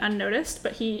to be unnoticed,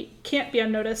 but he can't be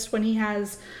unnoticed when he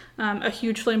has a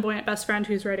huge flamboyant best friend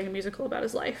who's writing a musical about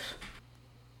his life.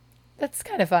 That's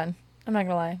kind of fun. I'm not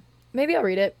gonna lie. Maybe I'll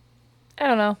read it. I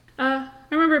don't know. I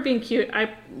remember it being cute.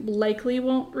 I likely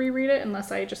won't reread it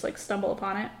unless I just like stumble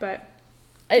upon it, but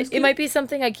it might be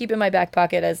something I keep in my back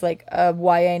pocket as like a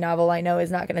YA novel I know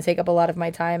is not going to take up a lot of my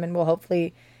time and will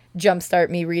hopefully jumpstart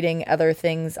me reading other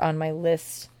things on my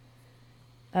list.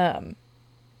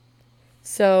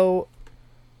 So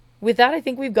with that, I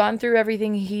think we've gone through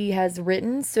everything he has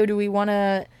written. So do we want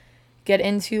to get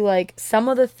into like some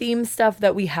of the theme stuff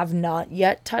that we have not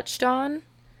yet touched on?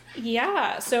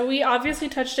 Yeah, so we obviously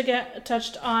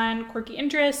touched on Quirky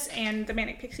Interests and the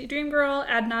Manic Pixie Dream Girl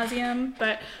ad nauseum,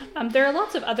 but there are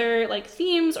lots of other like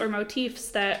themes or motifs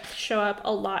that show up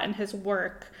a lot in his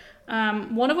work.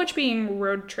 One of which being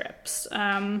road trips.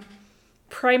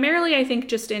 Primarily, I think,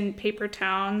 just in Paper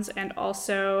Towns and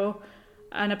also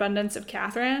An Abundance of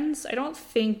Catherines. I don't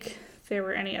think there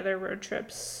were any other road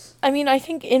trips. I mean, I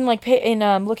think in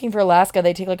Looking for Alaska,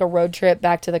 they take like a road trip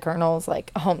back to the Colonel's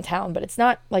like hometown, but it's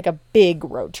not like a big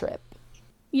road trip.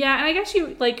 Yeah, and I guess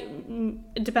you like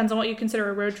it depends on what you consider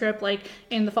a road trip. Like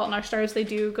in The Fault in Our Stars, they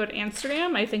do go to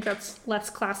Amsterdam. I think that's less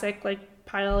classic, like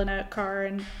pile in a car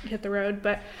and hit the road,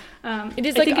 but it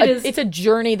is like it's a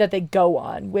journey that they go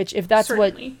on, which if that's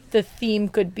certainly what the theme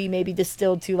could be, maybe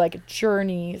distilled to like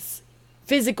journeys,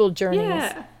 physical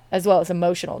journeys, as well as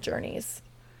emotional journeys.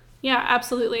 Yeah,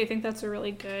 absolutely. I think that's a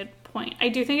really good point. I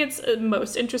do think it's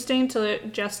most interesting to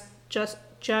just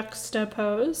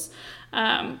juxtapose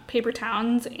Paper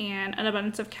Towns and An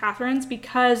Abundance of Catherines,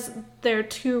 because they're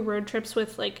two road trips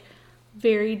with like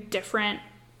very different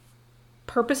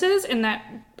purposes, in that,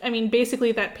 I mean,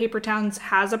 basically that Paper Towns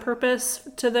has a purpose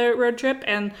to the road trip,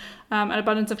 and An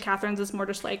Abundance of Catherines is more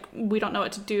just like, we don't know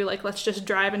what to do, like let's just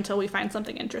drive until we find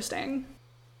something interesting.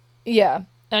 Yeah.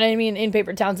 And I mean, in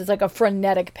Paper Towns, it's like a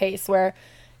frenetic pace where,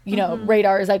 you know,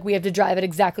 radar is like, we have to drive at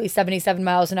exactly 77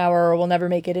 miles an hour or we'll never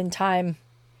make it in time.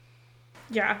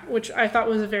 Yeah, which I thought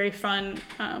was a very fun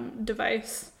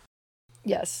device.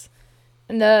 Yes.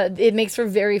 And it makes for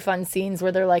very fun scenes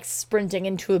where they're like sprinting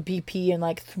into a BP and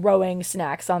like throwing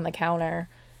snacks on the counter.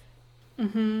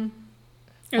 It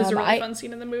was a really fun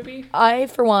scene in the movie. I,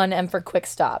 for one, am for quick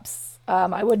stops.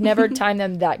 I would never time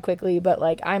them that quickly, but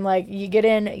like, I'm like, you get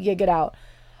in, you get out.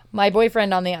 My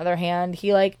boyfriend, on the other hand,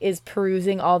 he like is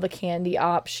perusing all the candy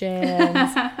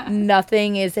options.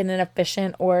 Nothing is in an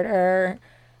efficient order.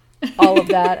 All of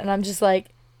that. And I'm just like,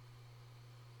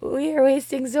 we are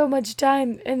wasting so much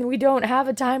time and we don't have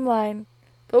a timeline.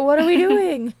 But what are we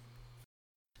doing?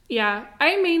 Yeah,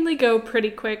 I mainly go pretty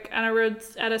quick on a road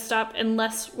at a stop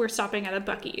unless we're stopping at a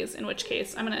Buc-ee's, in which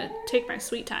case I'm going to take my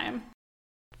sweet time.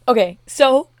 Okay,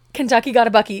 so Kentucky got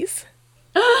a Buc-ee's.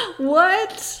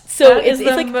 What? So that is the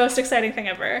like most exciting thing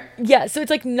ever. Yeah, so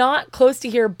it's like not close to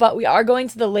here, but we are going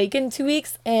to the lake in 2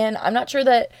 weeks, and I'm not sure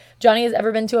that Johnny has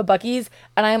ever been to a Buc-ee's,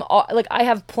 and I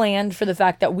have planned for the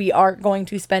fact that we are going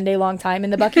to spend a long time in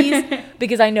the Buc-ee's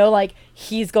because I know like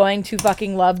he's going to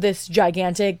fucking love this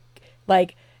gigantic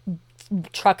like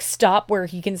truck stop where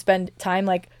he can spend time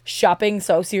like shopping.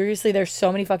 So seriously, there's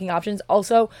so many fucking options.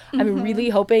 Also, I'm really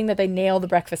hoping that they nail the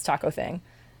breakfast taco thing.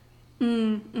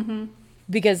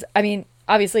 Because I mean,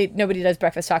 obviously nobody does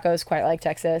breakfast tacos quite like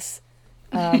Texas.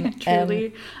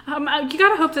 Truly. You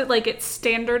gotta hope that like it's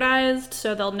standardized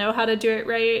so they'll know how to do it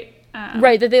right.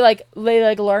 Right, that they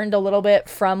learned a little bit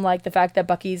from like the fact that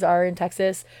Buc-ee's are in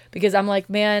Texas, because I'm like,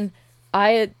 man,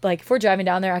 I like, if we're driving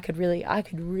down there, I could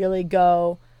really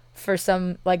go for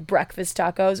some like breakfast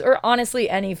tacos, or honestly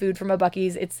any food from a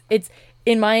Buc-ee's. It's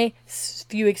in my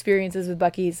few experiences with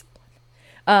Buc-ee's,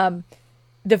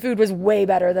 the food was way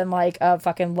better than like a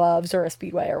fucking Love's or a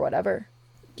Speedway or whatever.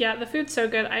 Yeah, the food's so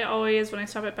good. When I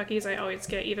stop at Buc-ee's, I always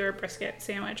get either a brisket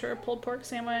sandwich or a pulled pork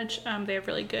sandwich. They have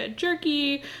really good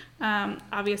jerky.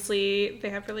 Obviously, they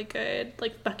have really good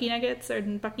like Buc-ee nuggets or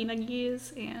Buc-ee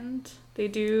nuggies, and they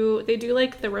do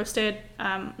like the roasted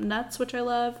nuts, which I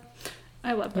love.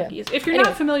 I love Buc-ee's. Yeah. If you're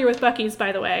not familiar with Buc-ee's,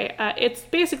 by the way, it's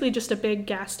basically just a big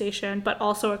gas station, but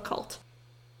also a cult.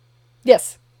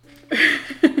 Yes.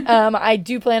 I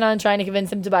do plan on trying to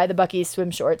convince him to buy the Buc-ee's swim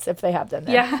shorts if they have them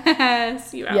there.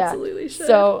 Yes, you absolutely should.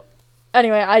 So,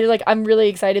 anyway, I'm really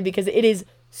excited because it is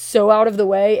so out of the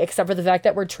way, except for the fact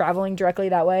that we're traveling directly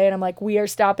that way, and I'm like, we are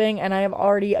stopping, and I have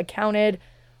already accounted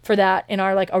for that in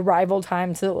our like arrival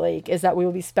time to the lake, is that we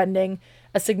will be spending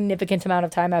a significant amount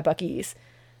of time at Buc-ee's.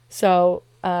 So,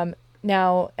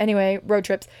 now, anyway, road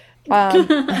trips.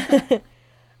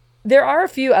 There are a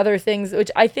few other things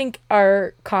which I think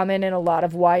are common in a lot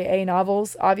of YA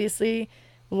novels, obviously,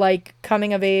 like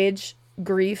coming of age,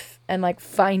 grief, and like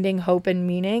finding hope and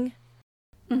meaning.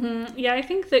 Mm-hmm. Yeah, I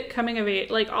think that coming of age,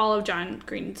 like all of John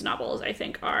Green's novels, I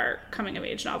think are coming of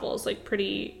age novels, like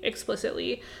pretty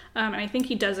explicitly. And I think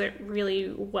he does it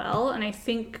really well. And I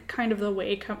think kind of the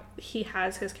way he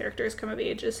has his characters come of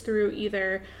age is through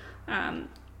either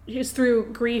through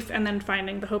grief and then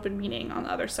finding the hope and meaning on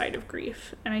the other side of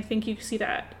grief. And I think you see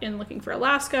that in Looking for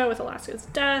Alaska with Alaska's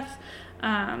death.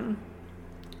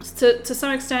 To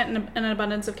some extent, an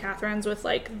abundance of Catherine's with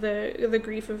like the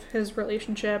grief of his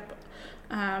relationship.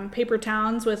 Paper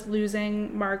Towns with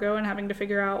losing Margot and having to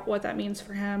figure out what that means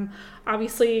for him.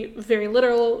 Obviously, very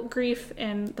literal grief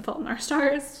in The Fault in Our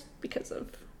Stars because of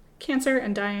cancer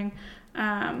and dying.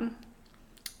 And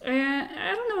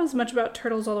I don't know as much about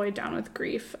Turtles All the Way Down with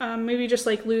Grief. Maybe just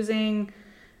like losing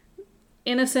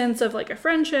innocence of like a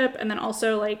friendship, and then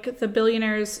also like the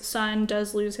billionaire's son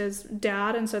does lose his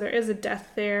dad, and so there is a death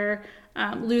there.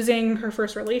 Losing her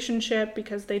first relationship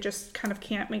because they just kind of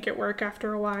can't make it work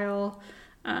after a while.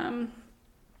 But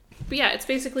yeah, it's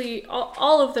basically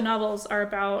all of the novels are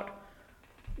about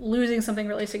losing something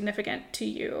really significant to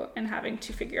you and having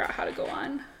to figure out how to go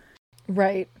on.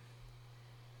 Right.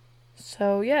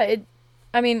 So yeah,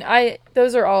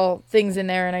 those are all things in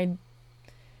there, and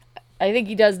I think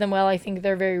he does them well. I think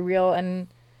they're very real, and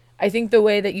I think the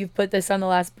way that you've put this on the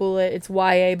last bullet, it's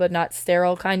YA but not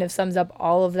sterile, kind of sums up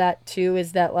all of that too,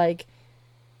 is that like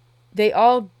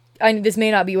this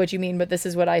may not be what you mean, but this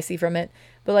is what I see from it.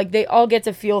 But like they all get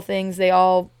to feel things, they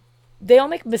all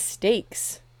make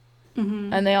mistakes.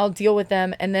 Mm-hmm. And they all deal with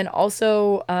them, and then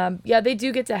also they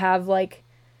do get to have like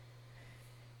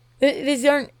these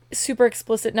aren't super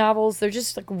explicit novels, they're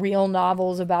just like real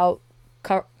novels about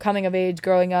coming of age,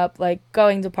 growing up, like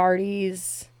going to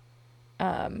parties.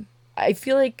 I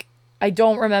feel like I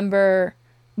don't remember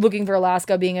Looking for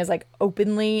Alaska being as like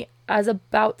openly as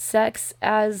about sex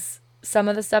as some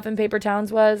of the stuff in Paper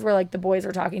Towns was, where like the boys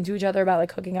are talking to each other about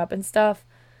like hooking up and stuff.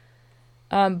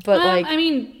 But like, I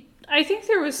mean, I think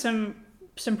there was some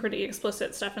pretty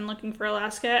explicit stuff in Looking for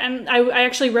Alaska, and I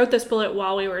actually wrote this bullet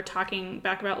while we were talking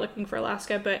back about Looking for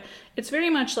Alaska, but it's very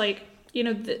much like, you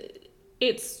know,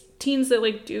 it's teens that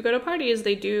like do go to parties,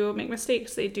 they do make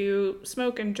mistakes, they do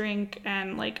smoke and drink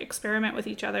and like experiment with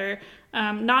each other,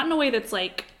 not in a way that's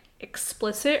like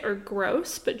explicit or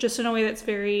gross, but just in a way that's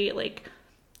very like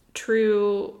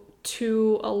true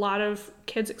to a lot of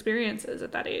kids' experiences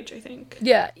at that age, I think.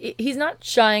 Yeah, he's not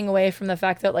shying away from the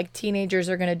fact that like teenagers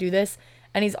are going to do this,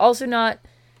 and he's also not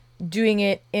doing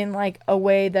it in like a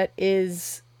way that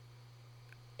is,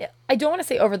 I don't want to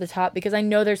say over the top, because I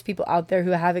know there's people out there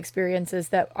who have experiences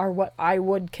that are what I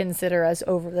would consider as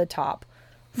over the top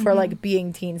for like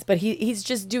being teens, but he's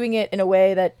just doing it in a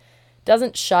way that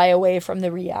doesn't shy away from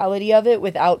the reality of it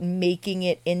without making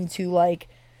it into like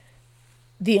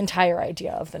the entire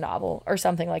idea of the novel or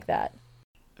something like that.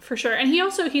 For sure. And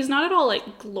he's not at all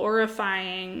like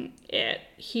glorifying it.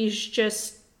 He's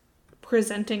just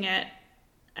presenting it.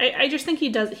 I just think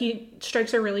he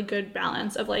strikes a really good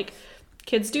balance of like,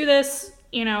 kids do this,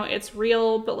 you know, it's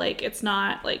real, but like it's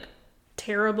not like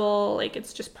terrible, like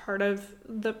it's just part of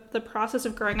the process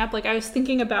of growing up. Like I was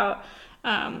thinking about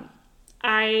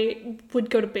I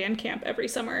would go to band camp every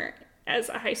summer as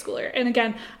a high schooler, and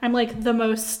again I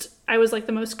was like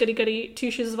the most goody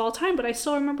two shoes of all time, but I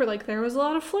still remember like there was a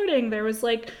lot of flirting, there was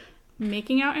like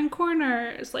making out in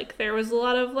corners, like there was a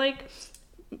lot of like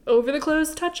over the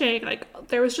clothes touching, like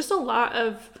there was just a lot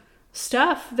of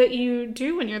stuff that you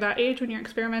do when you're that age, when you're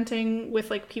experimenting with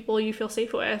like people you feel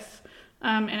safe with,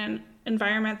 in an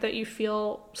environment that you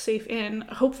feel safe in,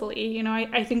 hopefully. You know,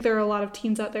 I think there are a lot of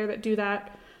teens out there that do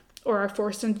that or are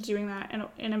forced into doing that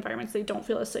in environments they don't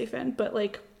feel as safe in. But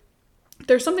like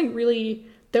there's something really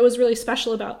that was really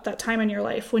special about that time in your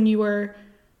life when you were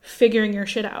figuring your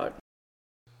shit out.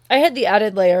 I had the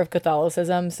added layer of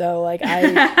Catholicism, so like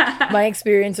my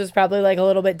experience was probably like a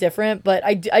little bit different, but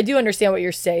I do understand what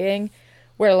you're saying,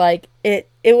 where like it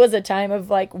was a time of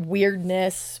like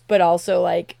weirdness, but also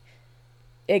like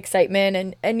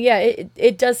excitement, and yeah,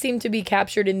 it does seem to be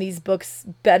captured in these books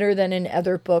better than in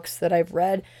other books that I've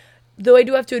read. Though I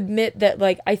do have to admit that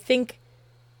like I think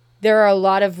there are a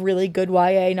lot of really good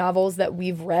YA novels that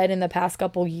we've read in the past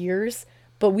couple years,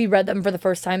 but we read them for the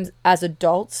first time as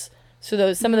adults.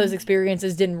 So some of those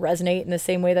experiences didn't resonate in the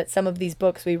same way that some of these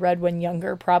books we read when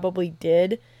younger probably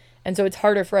did. And so it's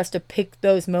harder for us to pick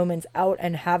those moments out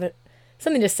and have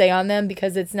something to say on them,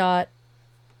 because it's not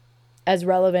as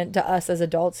relevant to us as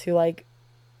adults who like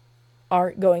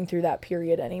aren't going through that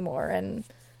period anymore and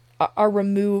are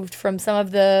removed from some of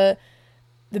the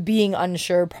being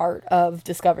unsure part of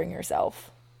discovering yourself.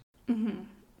 Mm-hmm.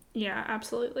 Yeah,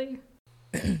 absolutely.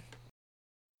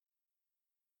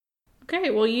 Okay,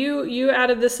 well, you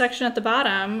added this section at the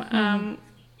bottom.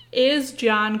 Is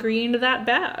John Green that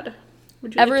bad?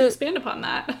 Would you like to expand upon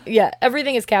that? Yeah,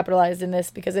 everything is capitalized in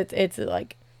this because it's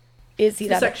like, is he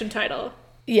that section title?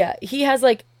 Yeah, he has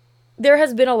like, there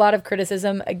has been a lot of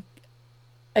criticism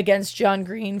against John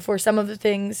Green for some of the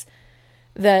things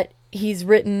that he's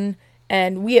written,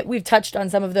 and we've touched on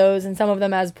some of those, and some of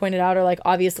them, as pointed out, are like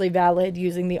obviously valid,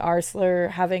 using the R slur,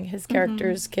 having his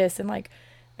characters kiss, and like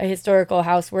a historical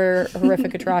house where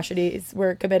horrific atrocities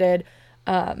were committed.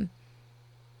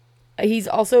 He's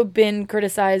also been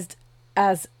criticized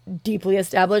as deeply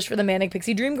established for the Manic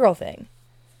Pixie Dream Girl thing.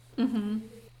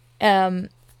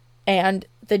 And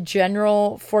the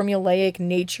general formulaic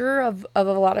nature of a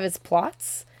lot of his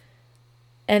plots.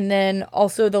 And then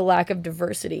also the lack of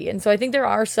diversity. And so I think there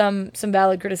are some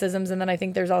valid criticisms, and then I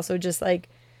think there's also just like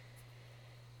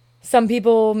some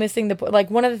people missing the point.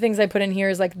 Like one of the things I put in here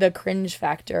is like the cringe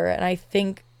factor, and I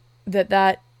think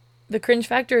that the cringe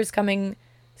factor is coming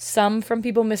some from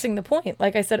people missing the point,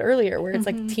 like I said earlier, where it's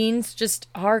like teens just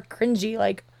are cringy.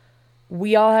 Like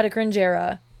we all had a cringe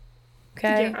era.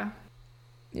 Okay. Yeah.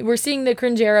 We're seeing the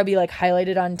cringe era be like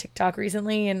highlighted on TikTok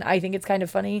recently, and I think it's kind of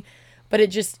funny, but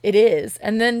it is.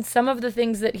 And then some of the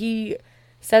things that he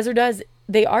says or does,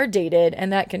 they are dated,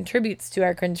 and that contributes to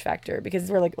our cringe factor because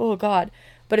we're like, oh God.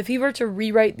 But if he were to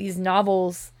rewrite these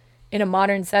novels in a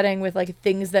modern setting with like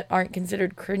things that aren't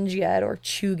considered cringe yet or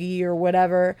chuggy or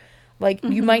whatever, like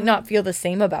you might not feel the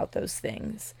same about those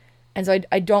things. And so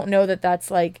I don't know that that's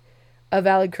like a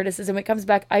valid criticism. It comes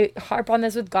back, I harp on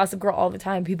this with Gossip Girl all the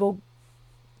time. People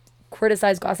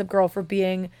criticize Gossip Girl for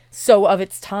being so of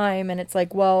its time, and it's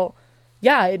like, well,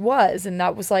 yeah, it was, and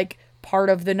that was like part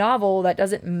of the novel. That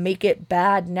doesn't make it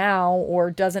bad now,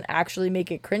 or doesn't actually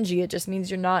make it cringy. It just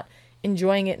means you're not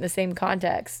enjoying it in the same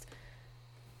context.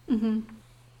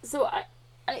 So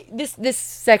this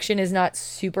section is not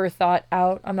super thought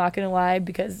out, I'm not gonna lie,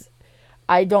 because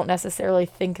I don't necessarily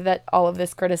think that all of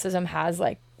this criticism has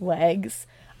like legs.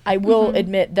 I will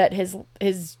admit that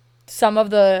his some of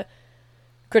the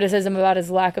criticism about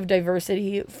his lack of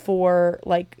diversity for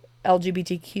like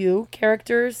LGBTQ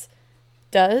characters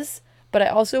does, but I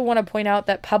also want to point out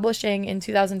that publishing in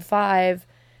 2005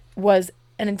 was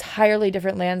an entirely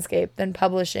different landscape than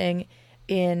publishing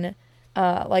in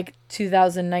like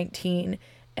 2019.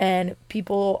 And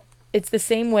people, it's the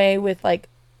same way with like,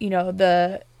 you know,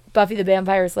 the Buffy the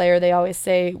Vampire Slayer, they always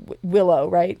say Willow,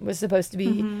 right, was supposed to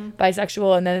be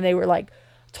bisexual, and then they were like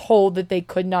told that they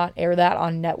could not air that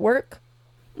on network.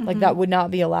 Like that would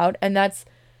not be allowed. And that's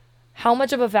how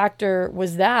much of a factor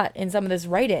was that in some of this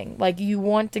writing? Like you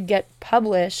want to get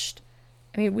published.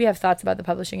 I mean, we have thoughts about the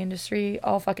publishing industry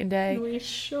all fucking day. We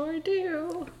sure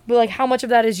do. But like how much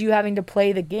of that is you having to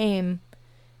play the game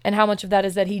And how much of that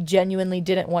is that he genuinely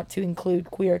didn't want to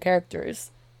include queer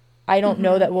characters? I don't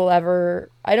know that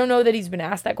I don't know that he's been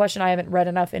asked that question. I haven't read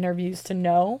enough interviews to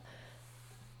know.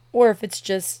 Or if it's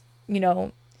just,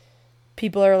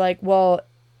 people are like, well,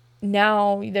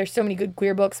 now there's so many good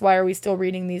queer books. Why are we still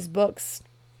reading these books?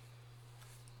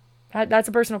 That's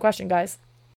a personal question, guys.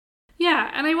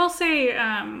 Yeah, and I will say,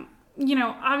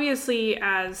 obviously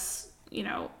as,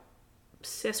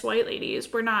 cis white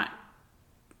ladies, we're not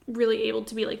really able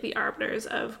to be like the arbiters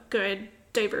of good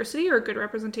diversity or good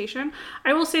representation.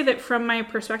 I will say that from my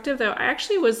perspective, though, I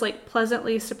actually was like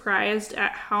pleasantly surprised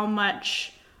at how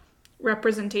much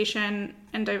representation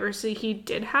and diversity he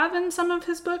did have in some of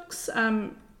his books.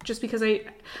 Just because I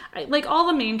like all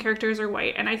the main characters are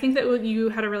white, and I think that you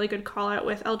had a really good call out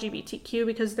with LGBTQ,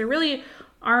 because there really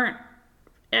aren't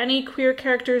any queer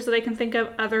characters that I can think of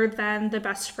other than the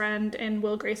best friend in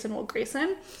Will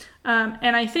Grayson.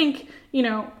 And I think,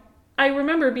 I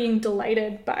remember being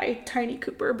delighted by Tiny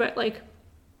Cooper, but like,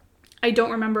 I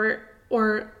don't remember,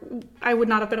 or I would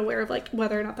not have been aware of like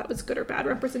whether or not that was good or bad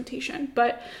representation.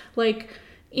 But like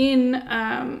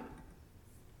in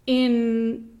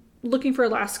Looking for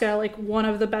Alaska, like one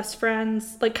of the best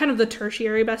friends, like kind of the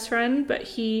tertiary best friend, but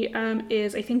he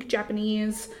is, I think,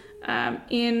 Japanese.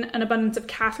 In An Abundance of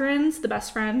Catherines, the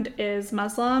best friend is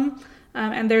Muslim.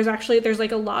 And there's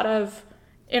like a lot of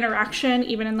interaction,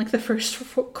 even in like the first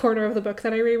quarter of the book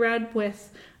that I reread,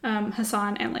 with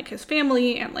Hassan and like his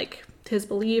family and like his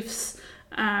beliefs.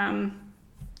 And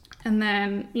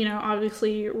then,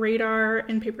 obviously Radar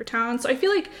in Paper Town. So I feel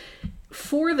like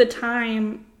for the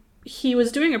time, he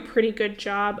was doing a pretty good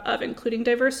job of including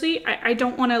diversity. I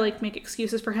don't want to like make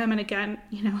excuses for him. And again,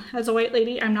 as a white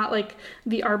lady, I'm not like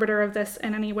the arbiter of this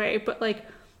in any way, but like,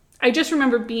 I just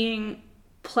remember being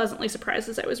pleasantly surprised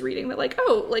as I was reading that like,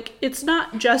 oh, like it's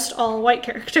not just all white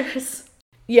characters.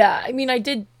 Yeah. I mean, I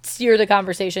did steer the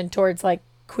conversation towards like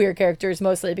queer characters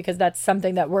mostly because that's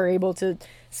something that we're able to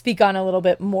speak on a little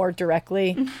bit more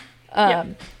directly.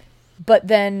 But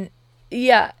then,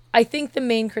 yeah, I think the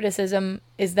main criticism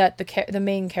is that the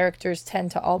main characters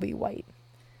tend to all be white.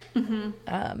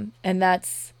 And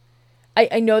that's,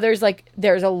 I know there's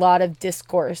a lot of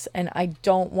discourse, and I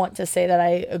don't want to say that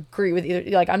I agree with either.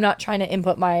 Like, I'm not trying to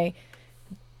input my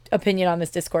opinion on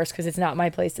this discourse because it's not my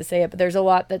place to say it, but there's a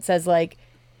lot that says like,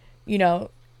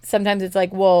 sometimes it's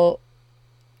like, well,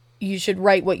 you should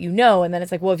write what you know. And then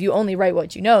it's like, well, if you only write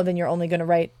what you know, then you're only going to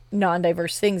write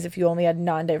non-diverse things if you only had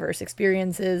non-diverse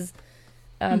experiences.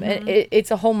 And it's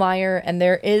a whole mire, and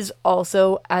there is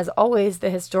also, as always,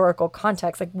 the historical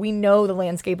context. Like, we know the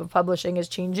landscape of publishing is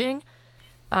changing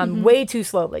way too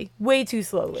slowly.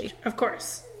 Of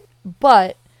course.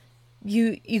 But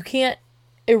you can't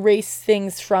erase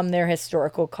things from their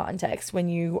historical context when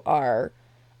you are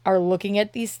looking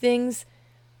at these things,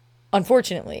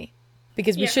 unfortunately,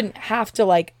 because we shouldn't have to,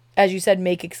 like, as you said,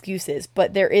 make excuses,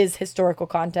 but there is historical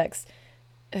context.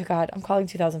 Oh, God, I'm calling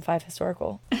 2005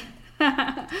 historical.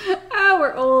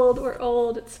 We're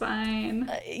old, it's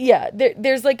fine.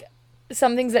 There's like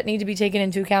some things that need to be taken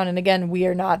into account, and again, we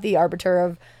are not the arbiter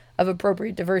of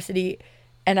appropriate diversity,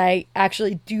 and I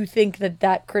actually do think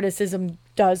that criticism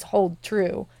does hold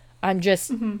true. I'm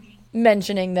just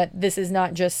mentioning that this is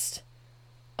not just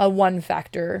a one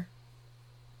factor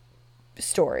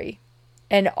story.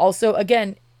 And also,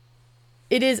 again,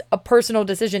 it is a personal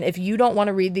decision. If you don't want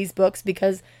to read these books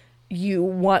because you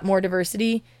want more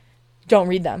diversity, don't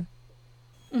read them.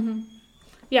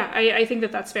 Yeah, I think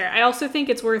that's fair. I also think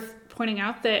it's worth pointing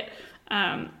out that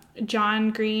John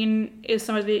Green is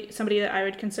somebody that I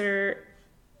would consider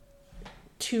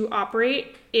to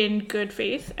operate in good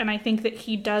faith, and I think that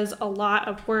he does a lot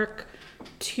of work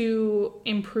to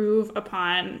improve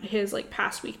upon his like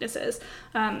past weaknesses.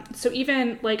 So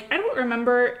even like, I don't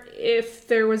remember if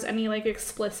there was any like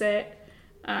explicit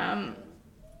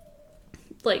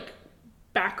like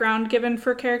background given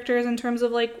for characters in terms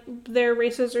of like their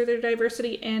races or their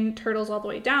diversity in Turtles All the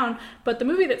Way Down, but the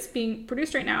movie that's being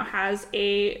produced right now has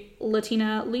a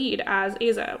Latina lead as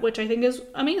Aza, which I think is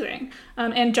amazing.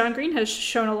 And John Green has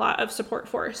shown a lot of support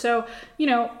for. So,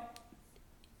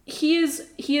 he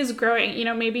is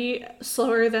growing, maybe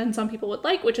slower than some people would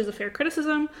like, which is a fair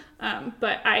criticism.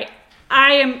 But I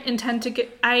am inclined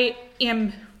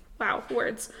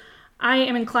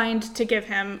to give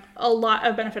him a lot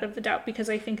of benefit of the doubt because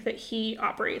I think that he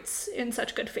operates in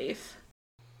such good faith.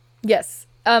 Yes.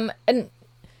 And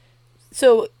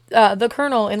so the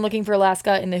Colonel in Looking for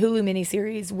Alaska in the Hulu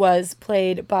miniseries was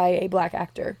played by a Black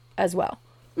actor as well.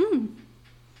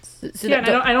 So yeah, and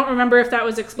I don't remember if that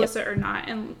was explicit or not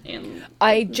in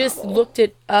I just looked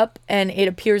it up, and it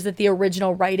appears that the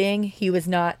original writing, he was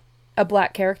not a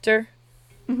black character.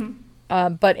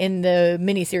 But in the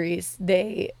miniseries,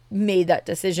 they made that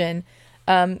decision.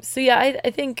 So yeah, I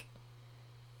think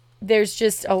there's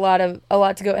just a lot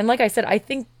to go. And like I said, I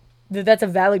think that's a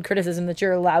valid criticism that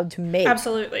you're allowed to make.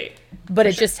 Absolutely. But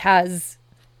it just has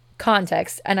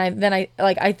context. And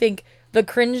I think the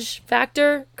cringe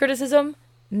factor criticism,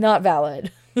 not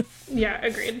valid. Yeah,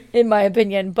 agreed. In my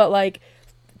opinion. But like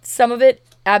some of it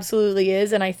absolutely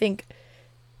is. And I think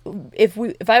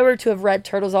if I were to have read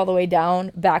Turtles All the Way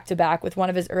Down back to back with one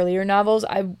of his earlier novels,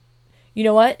 you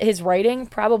know what? His writing,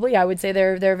 probably, I would say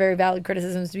there are very valid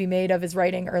criticisms to be made of his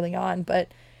writing early on. But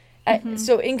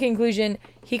so in conclusion,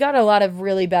 he got a lot of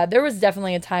really bad. There was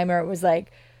definitely a time where it was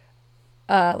like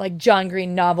John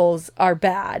Green novels are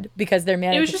bad because they're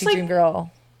Manic Pixie Dream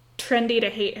Girl. Trendy to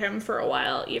hate him for a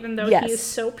while, even though he is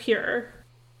so pure.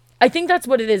 I think that's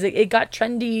what it is. It got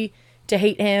trendy to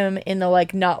hate him in the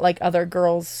like not like other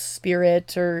girls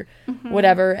spirit or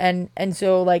whatever, and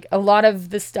so like a lot of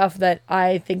the stuff that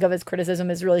I think of as criticism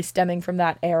is really stemming from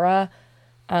that era,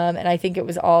 and I think it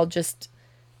was all just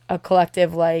a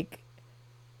collective like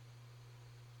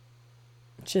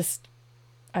just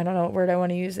I don't know what word I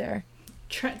want to use there.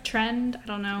 Trend, I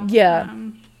don't know. Yeah.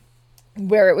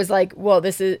 Where it was like, well,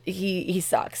 this is he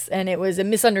sucks, and it was a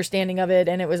misunderstanding of it,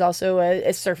 and it was also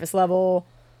a surface level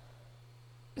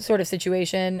sort of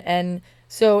situation. And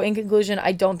so in conclusion,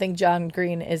 I don't think John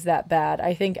Green is that bad.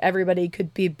 I think everybody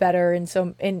could be better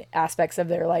in aspects of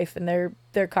their life and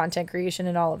their content creation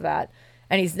and all of that,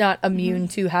 and he's not immune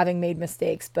to having made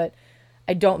mistakes. But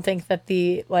I don't think that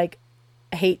the like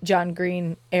hate John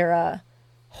Green era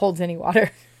holds any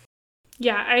water.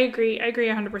 Yeah, I agree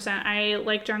 100%. I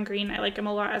like John Green. I like him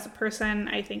a lot as a person.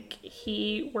 I think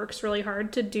he works really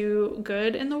hard to do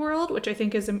good in the world, which I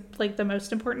think is like the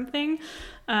most important thing.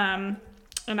 And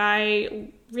I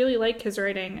really like his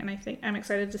writing, and I think I'm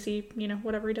excited to see,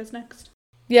 whatever he does next.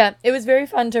 Yeah, it was very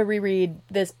fun to reread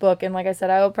this book, and like I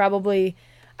said, I will probably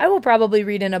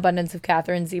read An Abundance of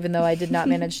Catherines, even though I did not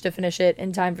manage to finish it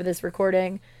in time for this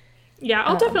recording. Yeah,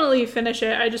 I'll definitely finish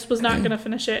it. I just was not going to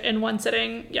finish it in one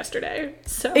sitting yesterday.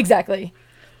 So exactly.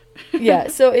 Yeah,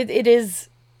 so it is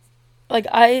like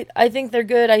I think they're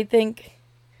good. I think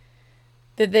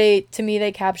that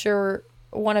they capture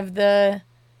one of the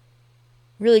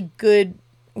really good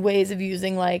ways of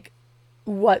using like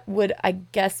what would I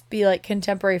guess be like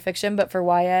contemporary fiction but for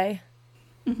YA.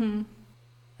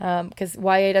 Because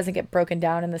YA doesn't get broken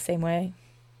down in the same way.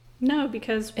 No,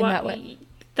 because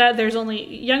that there's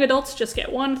only young adults just get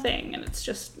one thing, and it's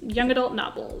just young adult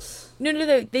novels. No,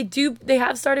 they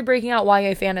have started breaking out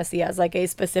YA fantasy as like a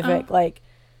specific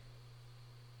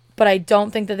but I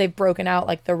don't think that they've broken out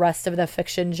like the rest of the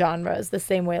fiction genres the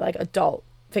same way like adult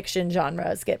fiction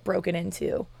genres get broken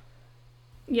into.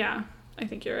 Yeah, I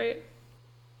think you're right.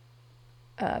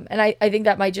 And I think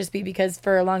that might just be because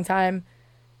for a long time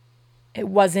it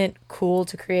wasn't cool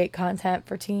to create content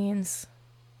for teens.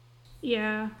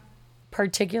 Yeah.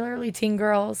 Particularly teen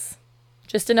girls.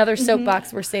 Just another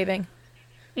soapbox we're saving.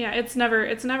 Yeah, it's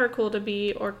never cool to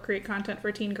be or create content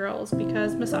for teen girls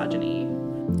because misogyny.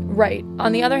 Right.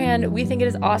 On the other hand, we think it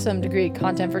is awesome to create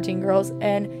content for teen girls,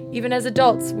 and even as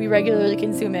adults, we regularly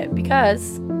consume it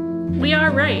because we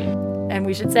are right. And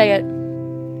we should say it.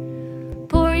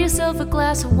 Pour yourself a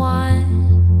glass of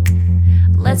wine.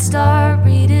 Let's start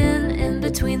reading in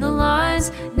between the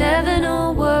lines. Never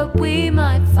know what we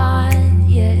might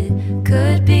find. Yeah, it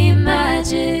could be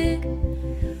magic.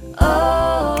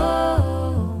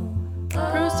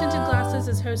 Rose Tinted Glasses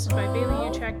is hosted by Bailey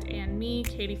Utrecht and me,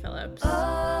 Katie Phillips.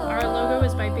 Our logo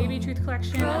is by Baby Truth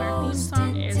Collection, and our theme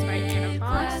song is by Anna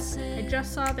Voss. I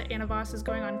just saw that Anna Voss is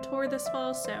going on tour this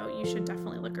fall, so you should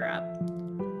definitely look her up.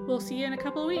 We'll see you in a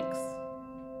couple of weeks.